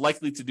down, you're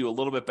likely to do a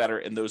little bit better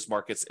in those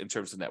markets in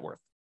terms of net worth.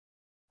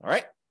 All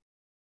right.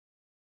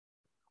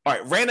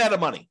 Ran out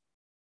of money.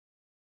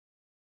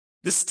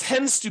 This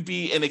tends to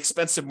be in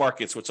expensive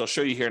markets, which I'll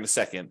show you here in a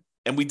second.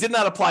 And we did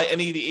not apply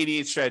any of the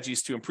 88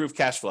 strategies to improve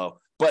cash flow.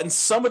 But in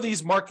some of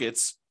these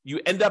markets, you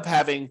end up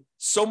having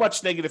so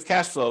much negative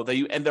cash flow that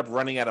you end up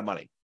running out of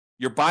money.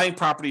 You're buying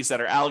properties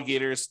that are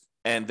alligators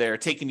and they're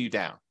taking you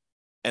down.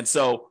 And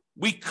so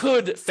we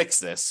could fix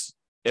this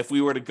if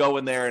we were to go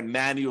in there and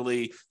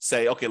manually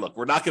say, okay, look,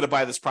 we're not going to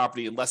buy this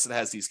property unless it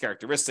has these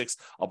characteristics.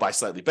 I'll buy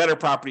slightly better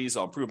properties.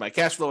 I'll improve my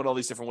cash flow in all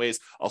these different ways.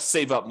 I'll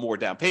save up more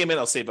down payment.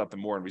 I'll save up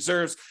more in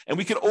reserves. And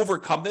we can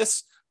overcome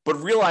this.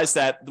 but realize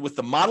that with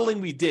the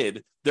modeling we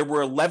did, there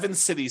were 11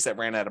 cities that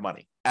ran out of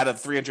money out of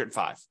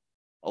 305.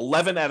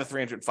 11 out of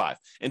 305.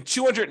 In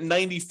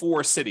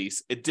 294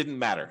 cities, it didn't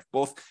matter.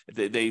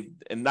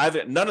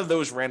 None of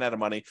those ran out of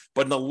money,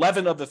 but in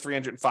 11 of the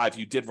 305,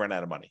 you did run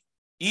out of money.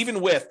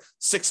 Even with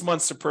 6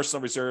 months of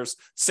personal reserves,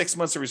 6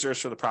 months of reserves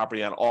for the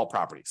property on all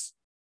properties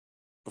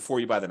before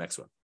you buy the next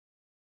one.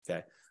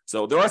 Okay.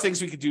 So there are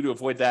things we could do to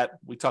avoid that.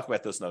 We talk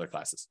about those in other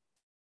classes.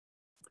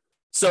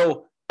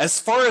 So as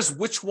far as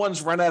which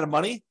ones run out of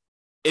money,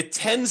 it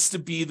tends to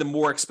be the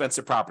more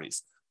expensive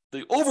properties.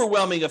 The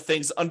overwhelming of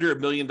things under $1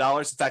 million.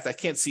 In fact, I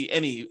can't see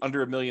any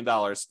under $1 million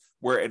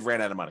where it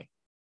ran out of money.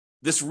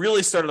 This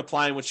really started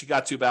applying when she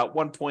got to about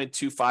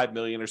 1.25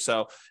 million or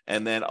so,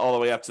 and then all the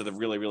way up to the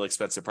really, really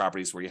expensive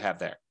properties where you have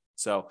there.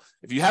 So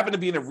if you happen to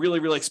be in a really,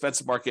 really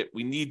expensive market,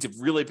 we need to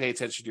really pay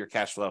attention to your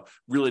cash flow,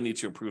 really need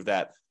to improve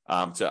that,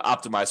 to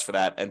optimize for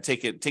that, and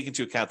take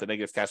into account the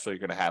negative cash flow you're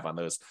going to have on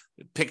those.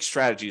 Pick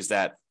strategies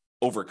that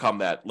overcome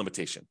that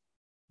limitation.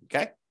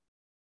 Okay?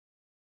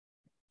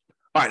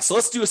 All right, so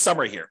let's do a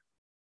summary here.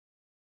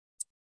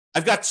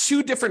 I've got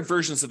two different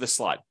versions of this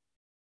slide.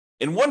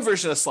 In one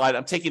version of the slide,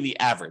 I'm taking the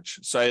average.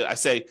 So I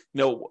say,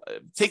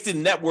 take the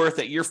net worth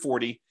at year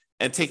 40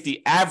 and take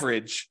the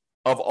average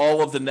of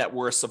all of the net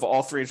worths of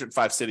all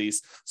 305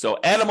 cities. So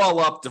add them all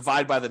up,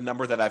 divide by the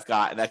number that I've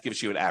got, and that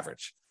gives you an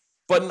average.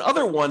 But in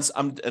other ones,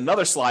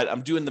 another slide,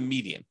 I'm doing the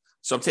median.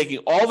 So I'm taking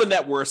all the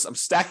net worths, I'm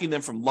stacking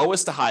them from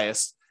lowest to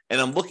highest, and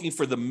I'm looking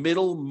for the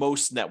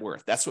middle-most net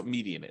worth. That's what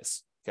median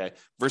is, okay?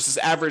 Versus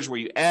average, where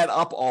you add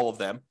up all of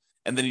them,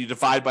 and then you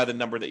divide by the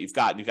number that you've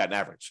got, and you've got an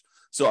average.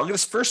 So I'm going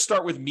to first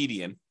start with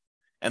median,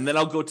 and then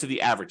I'll go to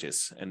the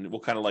averages, and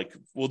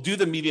we'll do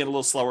the median a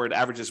little slower, and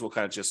averages we'll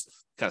kind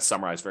of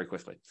summarize very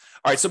quickly.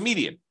 All right, so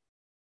median.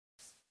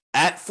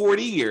 At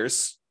 40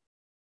 years,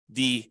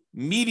 the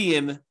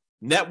median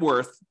net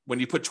worth, when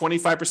you put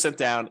 25%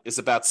 down, is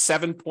about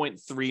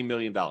 $7.3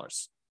 million.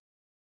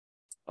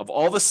 Of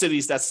all the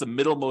cities, that's the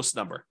middlemost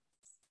number.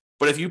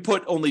 But if you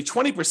put only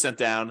 20%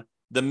 down,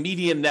 the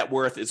median net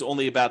worth is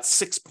only about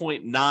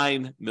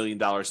 $6.9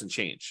 million and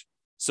change.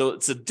 So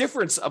it's a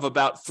difference of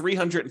about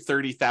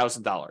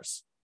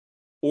 $330,000,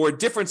 or a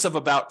difference of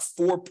about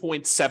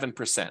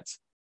 4.7%.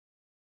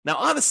 Now,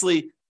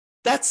 honestly,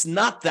 that's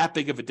not that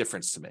big of a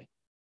difference to me.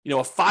 A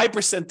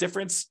 5%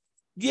 difference,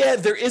 yeah,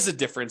 there is a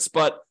difference,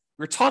 but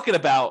we're talking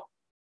about,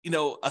 a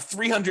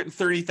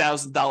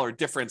 $330,000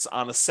 difference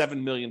on a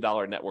 $7 million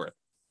net worth.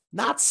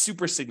 Not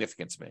super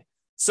significant to me.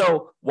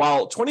 So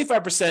while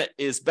 25%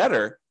 is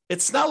better,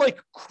 it's not like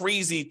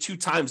crazy 2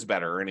 times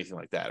better or anything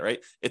like that,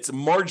 right? It's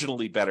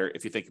marginally better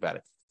if you think about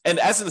it. And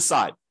as an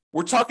aside,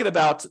 we're talking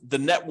about the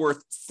net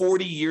worth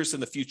 40 years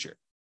in the future.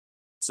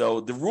 So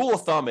the rule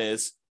of thumb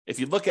is, if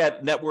you look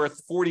at net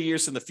worth 40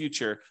 years in the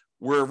future,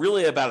 we're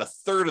really about a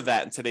third of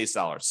that in today's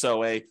dollars.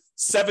 So a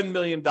 $7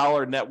 million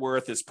net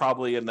worth is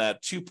probably in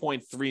that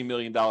 $2.3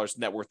 million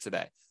net worth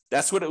today.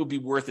 That's what it would be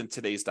worth in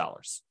today's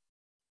dollars.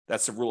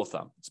 That's the rule of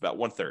thumb. It's about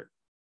 1/3.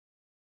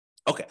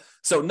 Okay,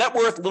 so net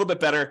worth, a little bit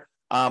better.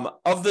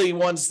 Of the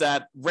ones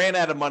that ran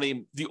out of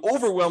money, the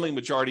overwhelming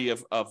majority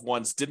of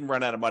ones didn't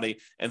run out of money.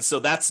 And so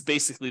that's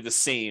basically the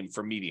same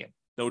for median.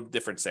 No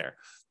difference there.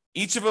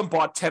 Each of them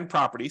bought 10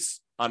 properties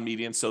on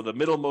median. So the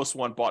middlemost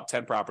one bought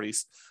 10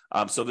 properties.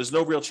 So there's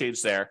no real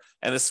change there.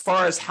 And as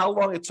far as how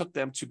long it took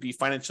them to be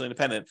financially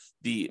independent,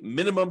 the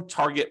minimum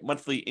target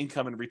monthly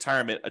income and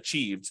retirement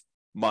achieved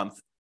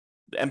month,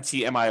 the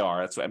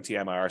MTMIR, that's what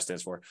MTMIR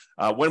stands for.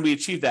 When we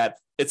achieve that,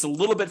 it's a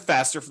little bit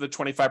faster for the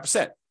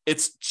 25%.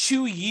 It's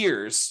 2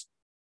 years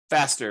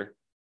faster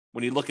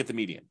when you look at the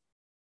median.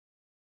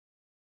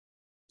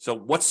 So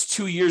what's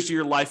 2 years of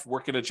your life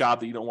working a job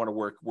that you don't want to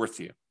work worth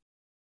to you?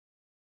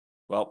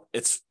 Well,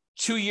 it's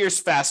 2 years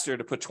faster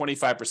to put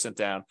 25%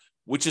 down,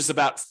 which is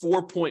about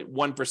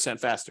 4.1%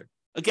 faster.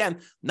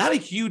 Again, not a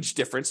huge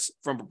difference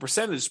from a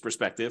percentage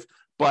perspective,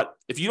 but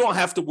if you don't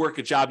have to work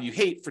a job you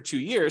hate for 2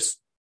 years,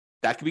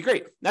 that could be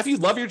great. Now, if you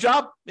love your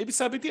job, maybe it's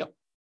not a big deal,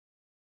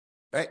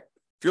 right?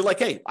 If you're like,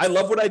 hey, I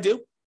love what I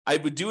do, I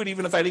would do it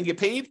even if I didn't get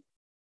paid,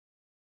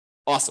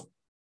 awesome.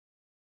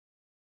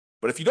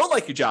 But if you don't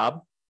like your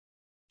job,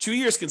 2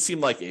 years can seem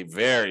like a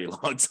very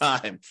long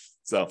time.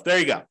 So there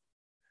you go.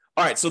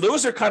 All right, so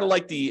those are kind of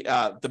like the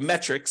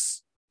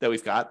metrics that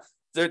we've got.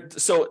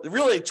 So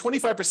really,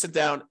 25%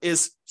 down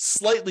is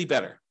slightly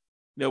better.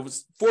 It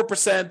was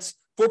 4%,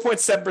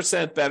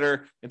 4.7%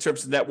 better in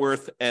terms of net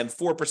worth, and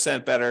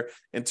 4% better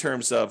in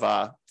terms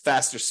of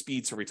faster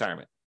speed to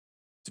retirement,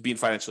 to being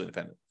financially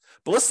independent.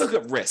 But let's look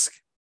at risk.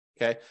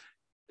 Okay,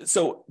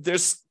 so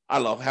there's, I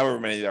don't know, however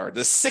many there are.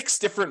 There's 6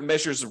 different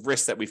measures of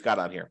risk that we've got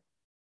on here.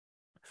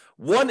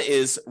 One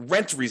is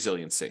rent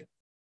resiliency.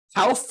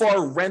 How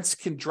far rents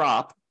can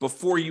drop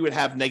before you would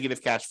have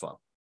negative cash flow.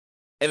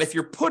 And if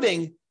you're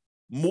putting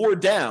more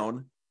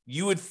down,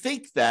 you would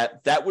think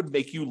that that would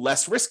make you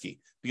less risky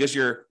because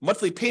your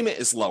monthly payment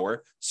is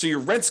lower. So your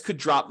rents could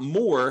drop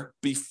more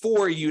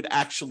before you'd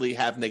actually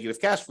have negative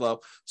cash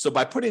flow. So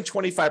by putting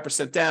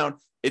 25% down,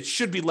 it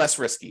should be less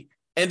risky.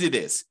 And it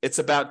is. It's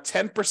about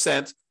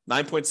 10%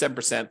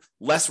 9.7%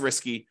 less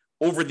risky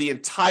over the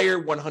entire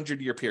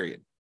 100-year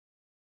period.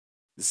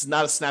 This is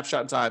not a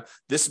snapshot in time.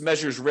 This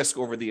measures risk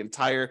over the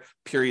entire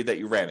period that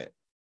you ran it.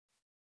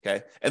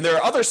 Okay. And there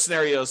are other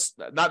scenarios,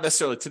 not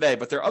necessarily today,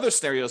 but there are other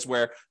scenarios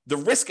where the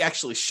risk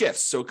actually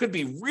shifts. So it could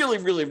be really,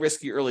 really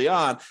risky early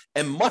on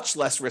and much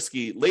less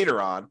risky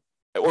later on,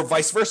 or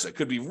vice versa. It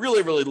could be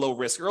really, really low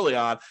risk early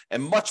on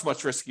and much,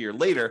 much riskier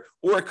later,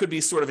 or it could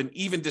be sort of an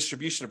even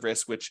distribution of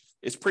risk, which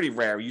is pretty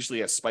rare. You usually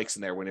have spikes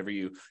in there whenever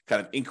you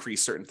kind of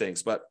increase certain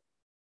things, but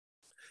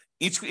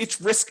each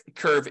risk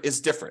curve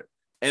is different.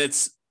 And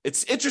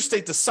it's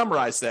interesting to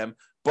summarize them,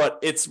 but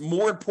it's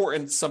more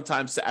important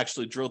sometimes to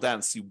actually drill down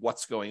and see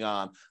what's going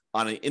on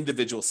an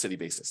individual city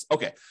basis.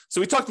 Okay, so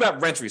we talked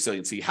about rent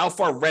resiliency, how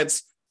far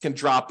rents can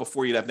drop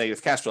before you'd have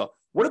negative cash flow.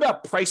 What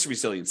about price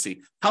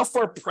resiliency? How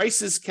far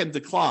prices can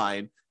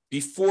decline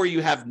before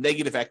you have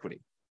negative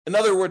equity? In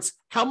other words,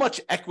 how much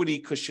equity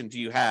cushion do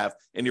you have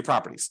in your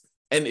properties?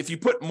 And if you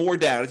put more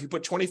down, if you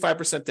put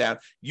 25% down,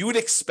 you would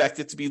expect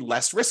it to be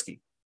less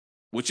risky,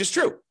 which is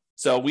true.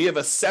 So we have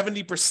a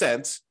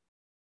 70%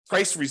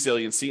 price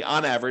resiliency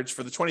on average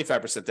for the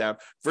 25% down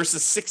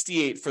versus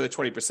 68 for the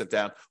 20%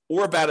 down,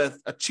 or about a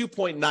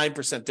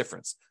 2.9%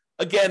 difference.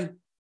 Again,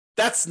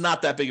 that's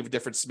not that big of a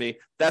difference to me.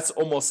 That's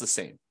almost the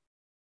same,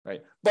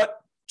 right? But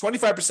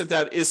 25%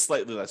 down is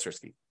slightly less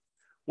risky.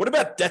 What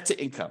about debt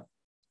to income?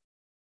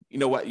 You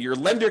know what? Your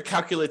lender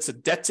calculates a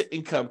debt to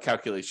income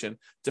calculation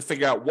to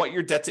figure out what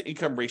your debt to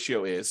income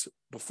ratio is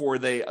before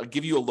they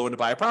give you a loan to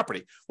buy a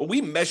property. Well, we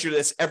measure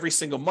this every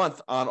single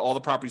month on all the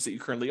properties that you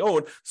currently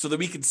own so that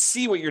we can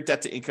see what your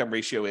debt to income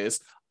ratio is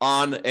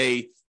on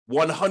a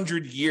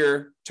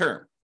 100-year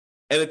term.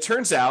 And it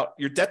turns out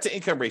your debt to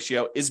income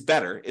ratio is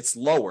better. It's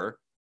lower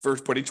for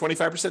putting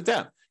 25%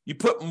 down. You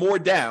put more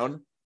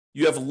down,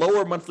 you have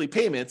lower monthly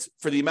payments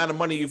for the amount of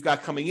money you've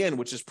got coming in,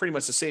 which is pretty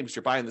much the same because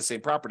you're buying the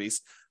same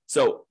properties.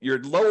 So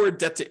your lower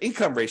debt to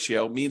income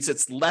ratio means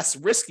it's less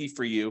risky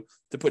for you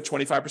to put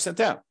 25%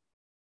 down.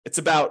 It's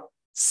about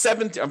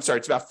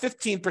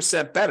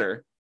 15%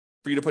 better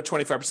for you to put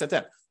 25%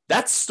 down.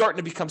 That's starting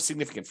to become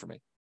significant for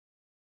me.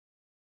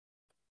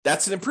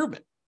 That's an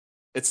improvement.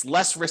 It's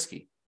less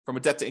risky from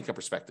a debt to income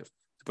perspective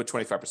to put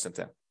 25%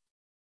 down.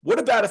 What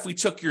about if we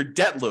took your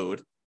debt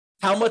load,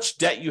 how much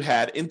debt you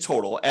had in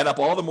total, add up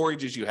all the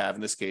mortgages you have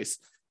in this case,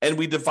 and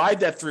we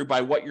divide that through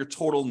by what your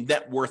total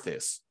net worth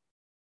is?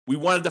 We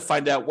wanted to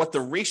find out what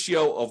the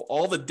ratio of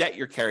all the debt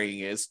you're carrying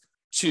is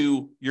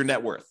to your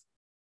net worth.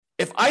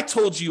 If I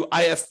told you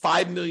I have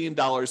 $5 million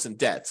in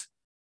debt,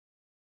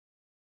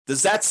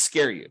 does that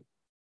scare you?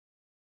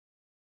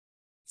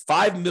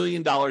 $5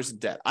 million in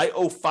debt. I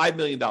owe $5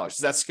 million. Does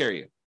that scare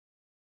you?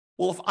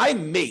 Well, if I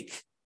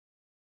make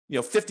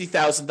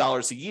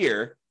 $50,000 a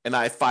year and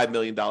I have $5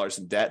 million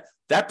in debt,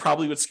 that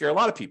probably would scare a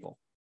lot of people.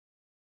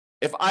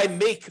 If I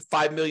make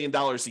 $5 million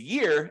a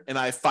year and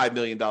I have $5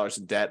 million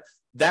in debt,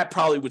 that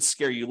probably would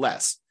scare you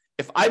less.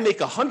 If I make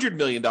 $100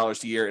 million a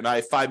year and I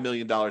have $5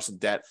 million in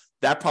debt,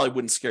 that probably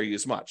wouldn't scare you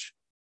as much.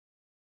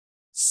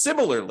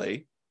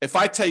 Similarly, if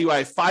I tell you I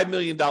have $5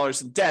 million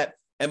in debt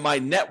and my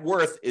net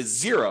worth is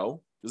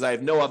zero because I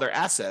have no other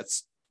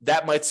assets,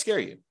 that might scare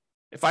you.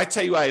 If I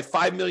tell you I have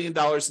 $5 million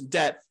in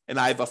debt and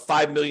I have a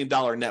 $5 million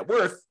net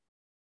worth,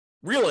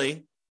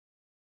 really,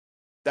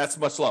 that's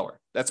much lower.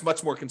 That's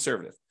much more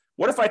conservative.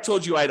 What if I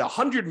told you I had a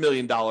 $100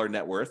 million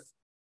net worth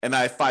and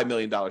I have $5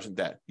 million in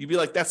debt? You'd be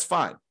like, that's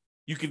fine.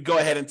 You could go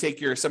ahead and take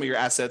some of your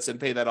assets and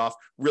pay that off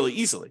really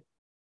easily.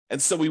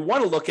 And so we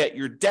want to look at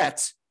your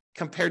debt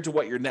compared to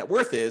what your net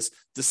worth is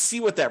to see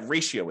what that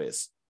ratio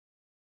is.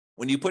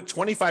 When you put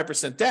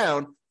 25%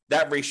 down,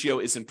 that ratio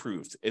is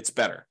improved. It's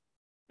better.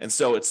 And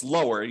so it's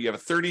lower. You have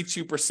a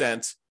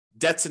 32%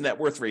 debt to net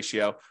worth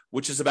ratio,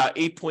 which is about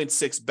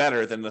 8.6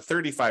 better than the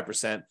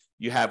 35%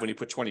 you have when you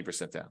put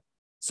 20% down.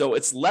 So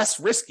it's less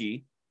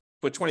risky,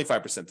 put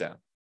 25% down.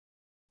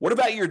 What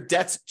about your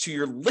debt to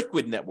your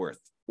liquid net worth,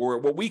 or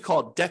what we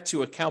call debt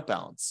to account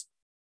balance?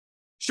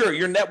 Sure,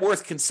 your net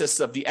worth consists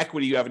of the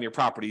equity you have in your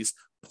properties,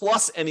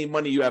 plus any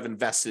money you have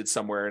invested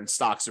somewhere in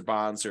stocks or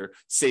bonds or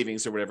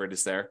savings or whatever it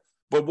is there.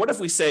 But what if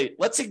we say,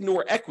 let's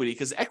ignore equity,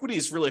 because equity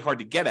is really hard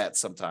to get at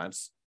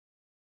sometimes.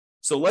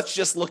 So let's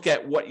just look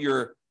at what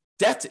your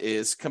debt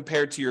is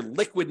compared to your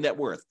liquid net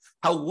worth,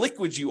 how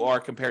liquid you are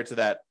compared to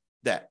that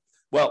debt.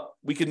 Well,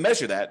 we can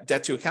measure that,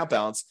 debt to account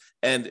balance,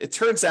 and it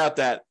turns out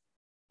that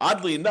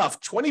oddly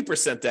enough,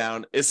 20%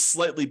 down is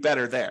slightly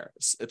better there.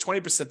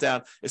 20%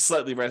 down is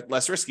slightly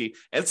less risky,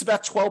 and it's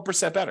about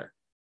 12% better.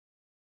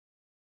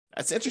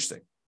 That's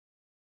interesting,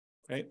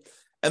 right?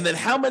 And then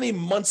how many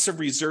months of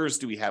reserves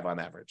do we have on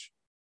average?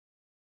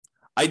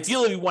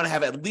 Ideally, we want to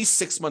have at least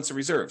 6 months of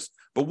reserves,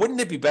 but wouldn't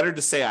it be better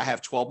to say I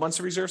have 12 months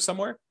of reserves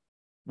somewhere?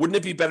 Wouldn't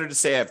it be better to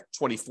say I have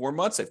 24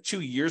 months, I have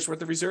 2 years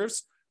worth of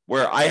reserves,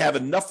 where I have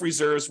enough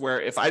reserves where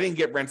if I didn't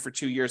get rent for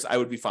 2 years, I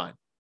would be fine?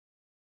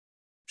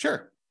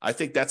 Sure. I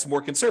think that's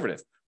more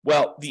conservative.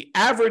 Well, the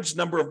average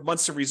number of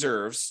months of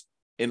reserves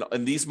in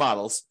these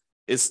models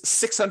is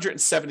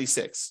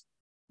 676,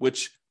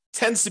 which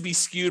tends to be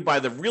skewed by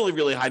the really,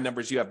 really high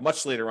numbers you have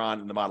much later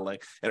on in the modeling.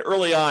 And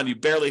early on, you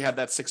barely have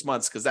that 6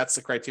 months because that's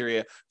the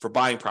criteria for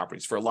buying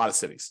properties for a lot of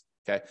cities.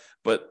 Okay.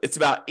 But it's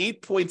about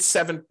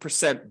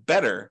 8.7%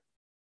 better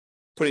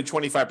putting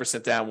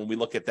 25% down when we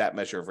look at that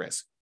measure of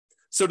risk.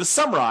 So to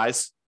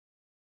summarize,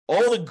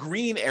 all the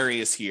green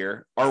areas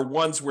here are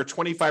ones where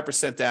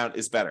 25% down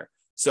is better.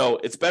 So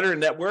it's better in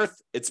net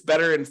worth. It's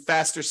better in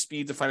faster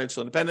speed to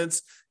financial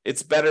independence.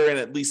 It's better in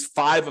at least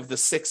 5 of the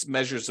 6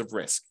 measures of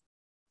risk.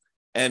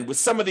 And with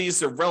some of these,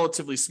 they're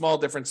relatively small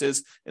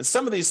differences. And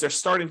some of these, they're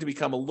starting to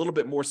become a little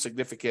bit more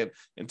significant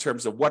in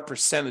terms of what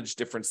percentage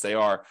difference they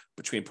are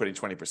between putting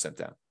 20%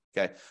 down.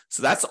 Okay.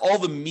 So that's all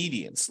the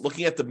medians,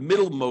 looking at the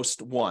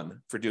middlemost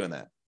one for doing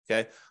that.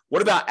 Okay.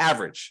 What about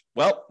average?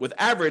 Well, with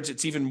average,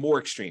 it's even more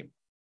extreme.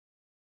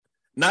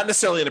 Not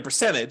necessarily in a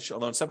percentage,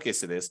 although in some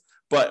cases it is,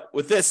 but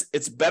with this,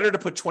 it's better to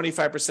put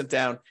 25%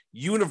 down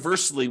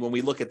universally when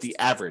we look at the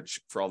average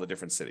for all the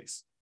different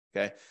cities.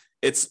 Okay.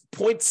 It's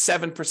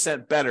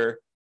 0.7% better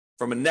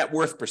from a net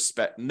worth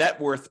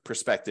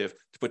perspective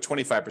to put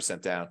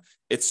 25% down.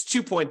 It's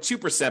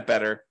 2.2%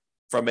 better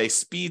from a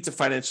speed to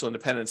financial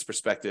independence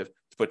perspective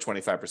to put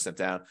 25%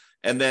 down.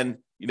 And then,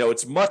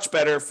 it's much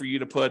better for you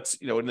to put,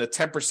 in the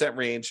 10%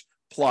 range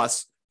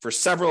plus for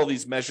several of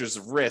these measures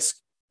of risk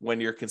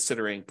when you're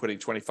considering putting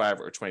 25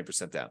 or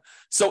 20% down.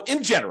 So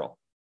in general,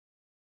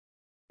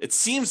 it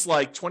seems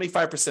like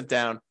 25%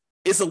 down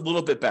is a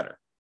little bit better.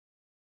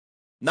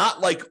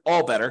 Not like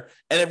all better,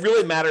 and it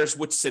really matters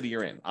which city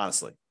you're in,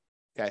 honestly.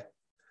 Okay.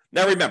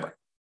 Now remember,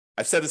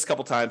 I've said this a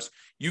couple times,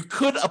 you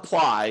could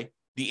apply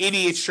the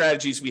 88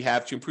 strategies we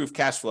have to improve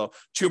cash flow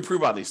to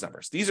improve on these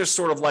numbers. These are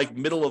sort of like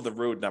middle of the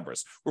road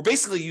numbers. We're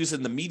basically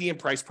using the median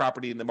price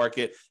property in the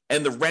market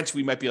and the rent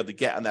we might be able to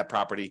get on that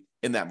property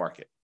in that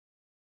market.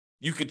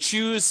 You could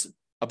choose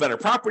a better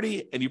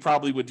property and you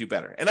probably would do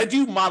better. And I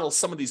do model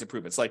some of these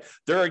improvements. Like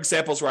there are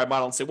examples where I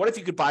model and say, what if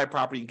you could buy a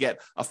property and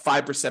get a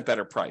 5%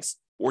 better price,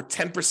 or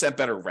 10%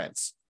 better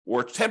rents,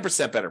 or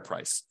 10% better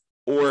price,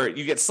 or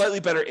you get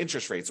slightly better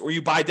interest rates, or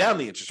you buy down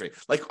the interest rate.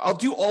 Like I'll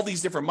do all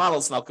these different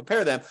models and I'll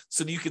compare them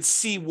so that you can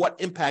see what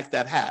impact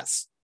that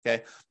has.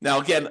 Okay. Now,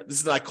 again,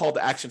 this is my call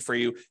to action for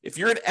you. If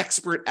you're an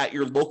expert at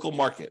your local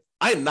market,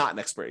 I am not an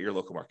expert at your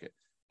local market.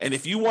 And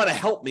if you want to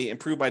help me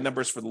improve my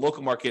numbers for the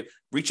local market,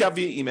 reach out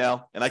via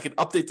email and I can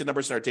update the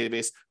numbers in our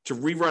database to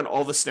rerun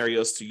all the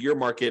scenarios to your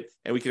market.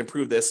 And we can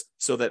improve this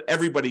so that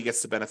everybody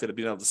gets the benefit of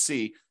being able to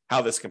see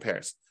how this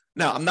compares.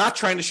 Now, I'm not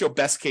trying to show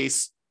best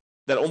case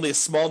that only a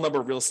small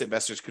number of real estate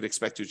investors could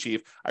expect to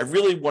achieve. I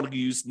really want to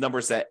use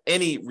numbers that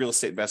any real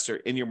estate investor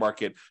in your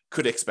market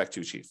could expect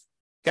to achieve.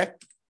 Okay.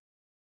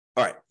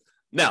 All right.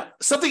 Now,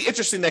 something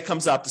interesting that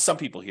comes up to some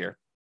people here,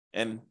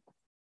 and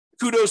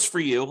kudos for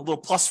you, a little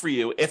plus for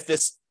you if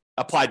this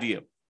applied to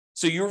you.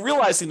 So you're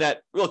realizing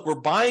that, look, we're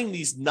buying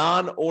these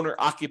non-owner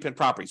occupant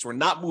properties. We're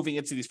not moving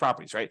into these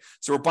properties, right?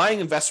 So we're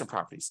buying investment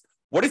properties.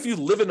 What if you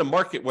live in a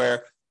market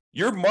where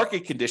your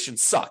market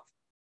conditions suck?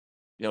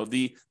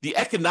 The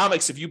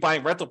economics of you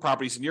buying rental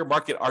properties in your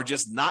market are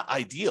just not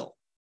ideal.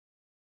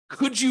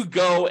 Could you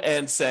go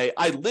and say,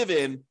 I live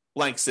in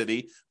blank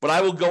city, but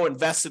I will go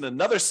invest in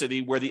another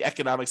city where the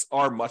economics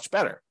are much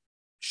better?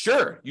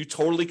 Sure, you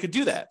totally could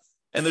do that.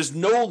 And there's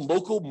no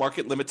local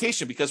market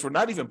limitation because we're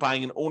not even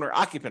buying an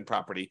owner-occupant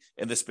property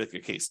in this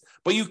particular case.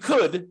 But you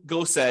could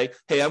go say,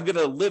 hey, I'm going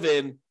to live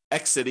in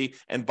X city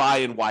and buy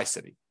in Y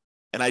city.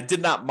 And I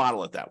did not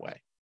model it that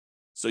way.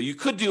 So you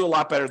could do a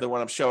lot better than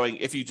what I'm showing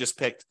if you just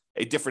picked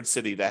a different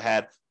city that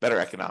had better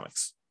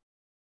economics.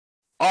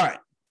 All right.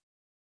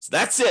 So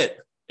that's it.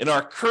 In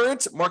our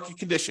current market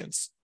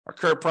conditions, our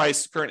current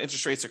price, current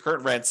interest rates, or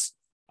current rents,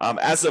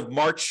 as of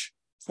March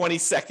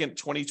 22nd,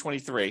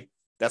 2023,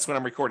 that's when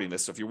I'm recording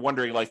this. So if you're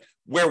wondering, like,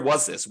 where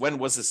was this? When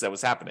was this that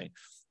was happening?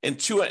 In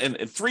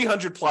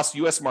 300 plus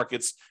US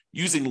markets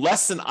using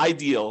less than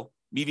ideal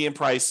median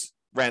price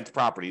rent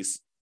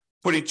properties,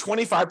 putting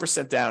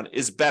 25% down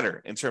is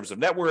better in terms of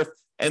net worth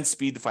and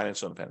speed to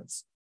financial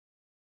independence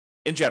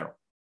in general.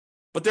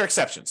 But there are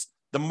exceptions.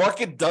 The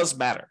market does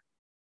matter.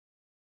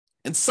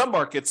 In some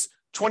markets,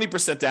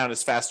 20% down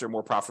is faster,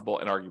 more profitable,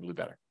 and arguably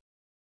better,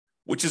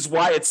 which is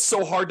why it's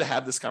so hard to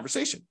have this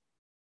conversation.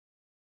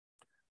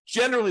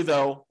 Generally,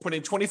 though,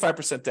 putting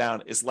 25%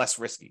 down is less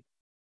risky.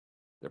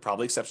 There are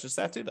probably exceptions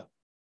to that too, though.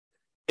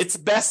 It's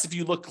best if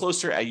you look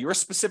closer at your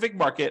specific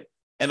market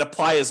and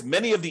apply as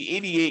many of the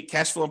 88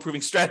 cash flow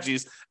improving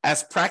strategies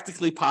as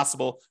practically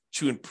possible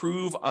to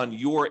improve on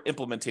your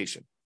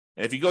implementation.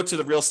 And if you go to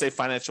the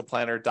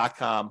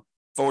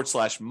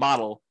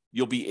realestateFinancialPlanner.com/model,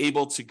 you'll be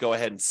able to go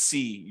ahead and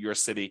see your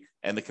city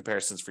and the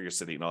comparisons for your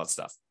city and all that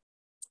stuff.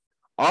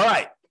 All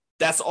right.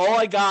 That's all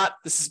I got.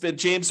 This has been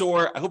James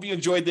Orr. I hope you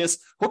enjoyed this.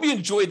 Hope you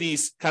enjoyed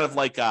these kind of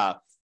like the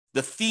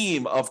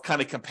theme of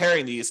kind of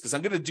comparing these, because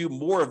I'm going to do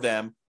more of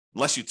them,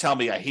 unless you tell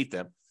me I hate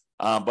them.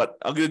 But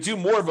I'm going to do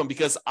more of them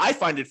because I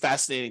find it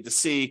fascinating to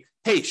see,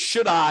 hey,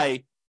 should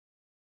I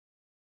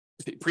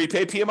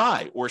prepay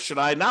PMI, or should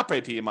I not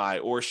pay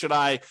PMI, or should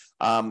I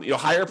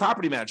hire a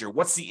property manager?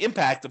 What's the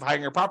impact of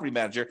hiring a property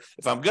manager?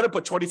 If I'm going to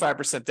put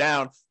 25%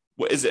 down,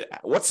 What is it?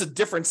 What's the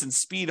difference in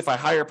speed if I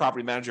hire a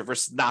property manager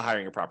versus not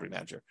hiring a property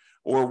manager?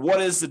 Or what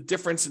is the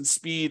difference in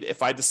speed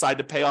if I decide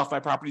to pay off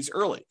my properties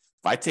early?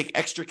 If I take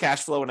extra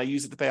cash flow and I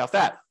use it to pay off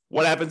that,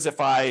 what happens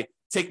if I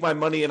take my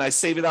money and I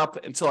save it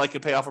up until I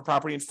can pay off a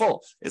property in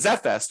full? Is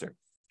that faster?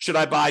 Should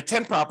I buy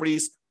 10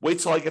 properties, wait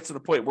till I get to the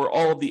point where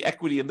all of the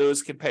equity in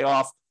those can pay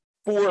off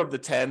 4 of the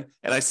 10,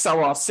 and I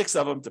sell off 6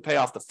 of them to pay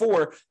off the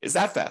 4? Is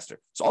that faster?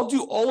 So I'll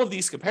do all of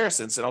these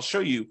comparisons, and I'll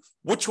show you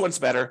which one's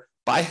better,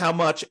 by how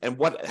much, and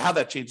how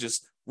that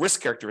changes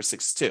risk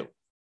characteristics too.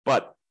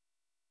 But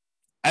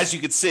as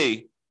you can see,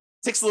 it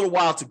takes a little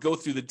while to go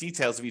through the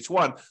details of each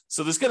one.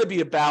 So there's going to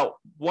be about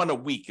one a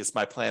week is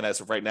my plan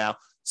as of right now,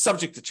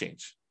 subject to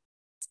change.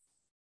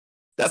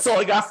 That's all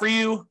I got for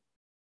you.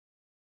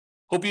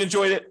 Hope you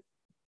enjoyed it.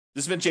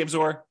 This has been James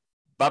Orr.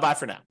 Bye-bye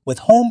for now. With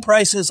home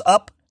prices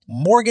up,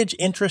 mortgage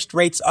interest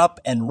rates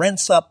up, and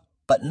rents up,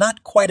 but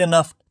not quite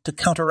enough to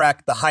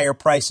counteract the higher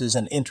prices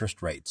and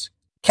interest rates.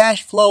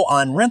 Cash flow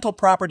on rental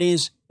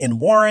properties in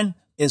Warren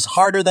is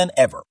harder than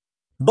ever.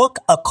 Book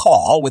a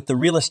call with the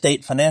Real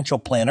Estate Financial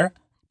Planner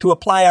to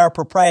apply our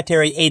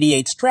proprietary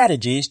 88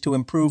 strategies to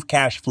improve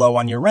cash flow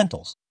on your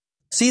rentals.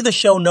 See the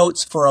show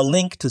notes for a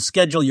link to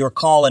schedule your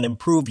call and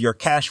improve your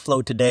cash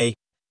flow today.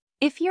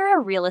 If you're a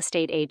real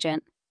estate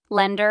agent,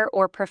 lender,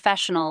 or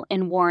professional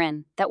in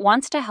Warren that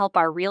wants to help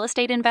our real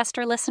estate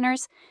investor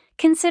listeners,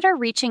 consider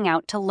reaching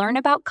out to learn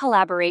about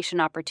collaboration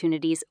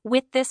opportunities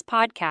with this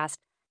podcast.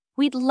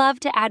 We'd love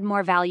to add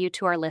more value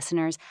to our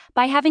listeners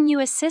by having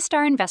you assist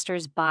our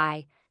investors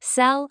buy,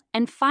 sell,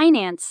 and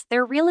finance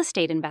their real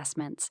estate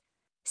investments.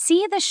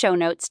 See the show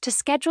notes to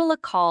schedule a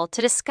call to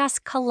discuss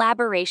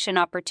collaboration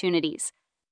opportunities.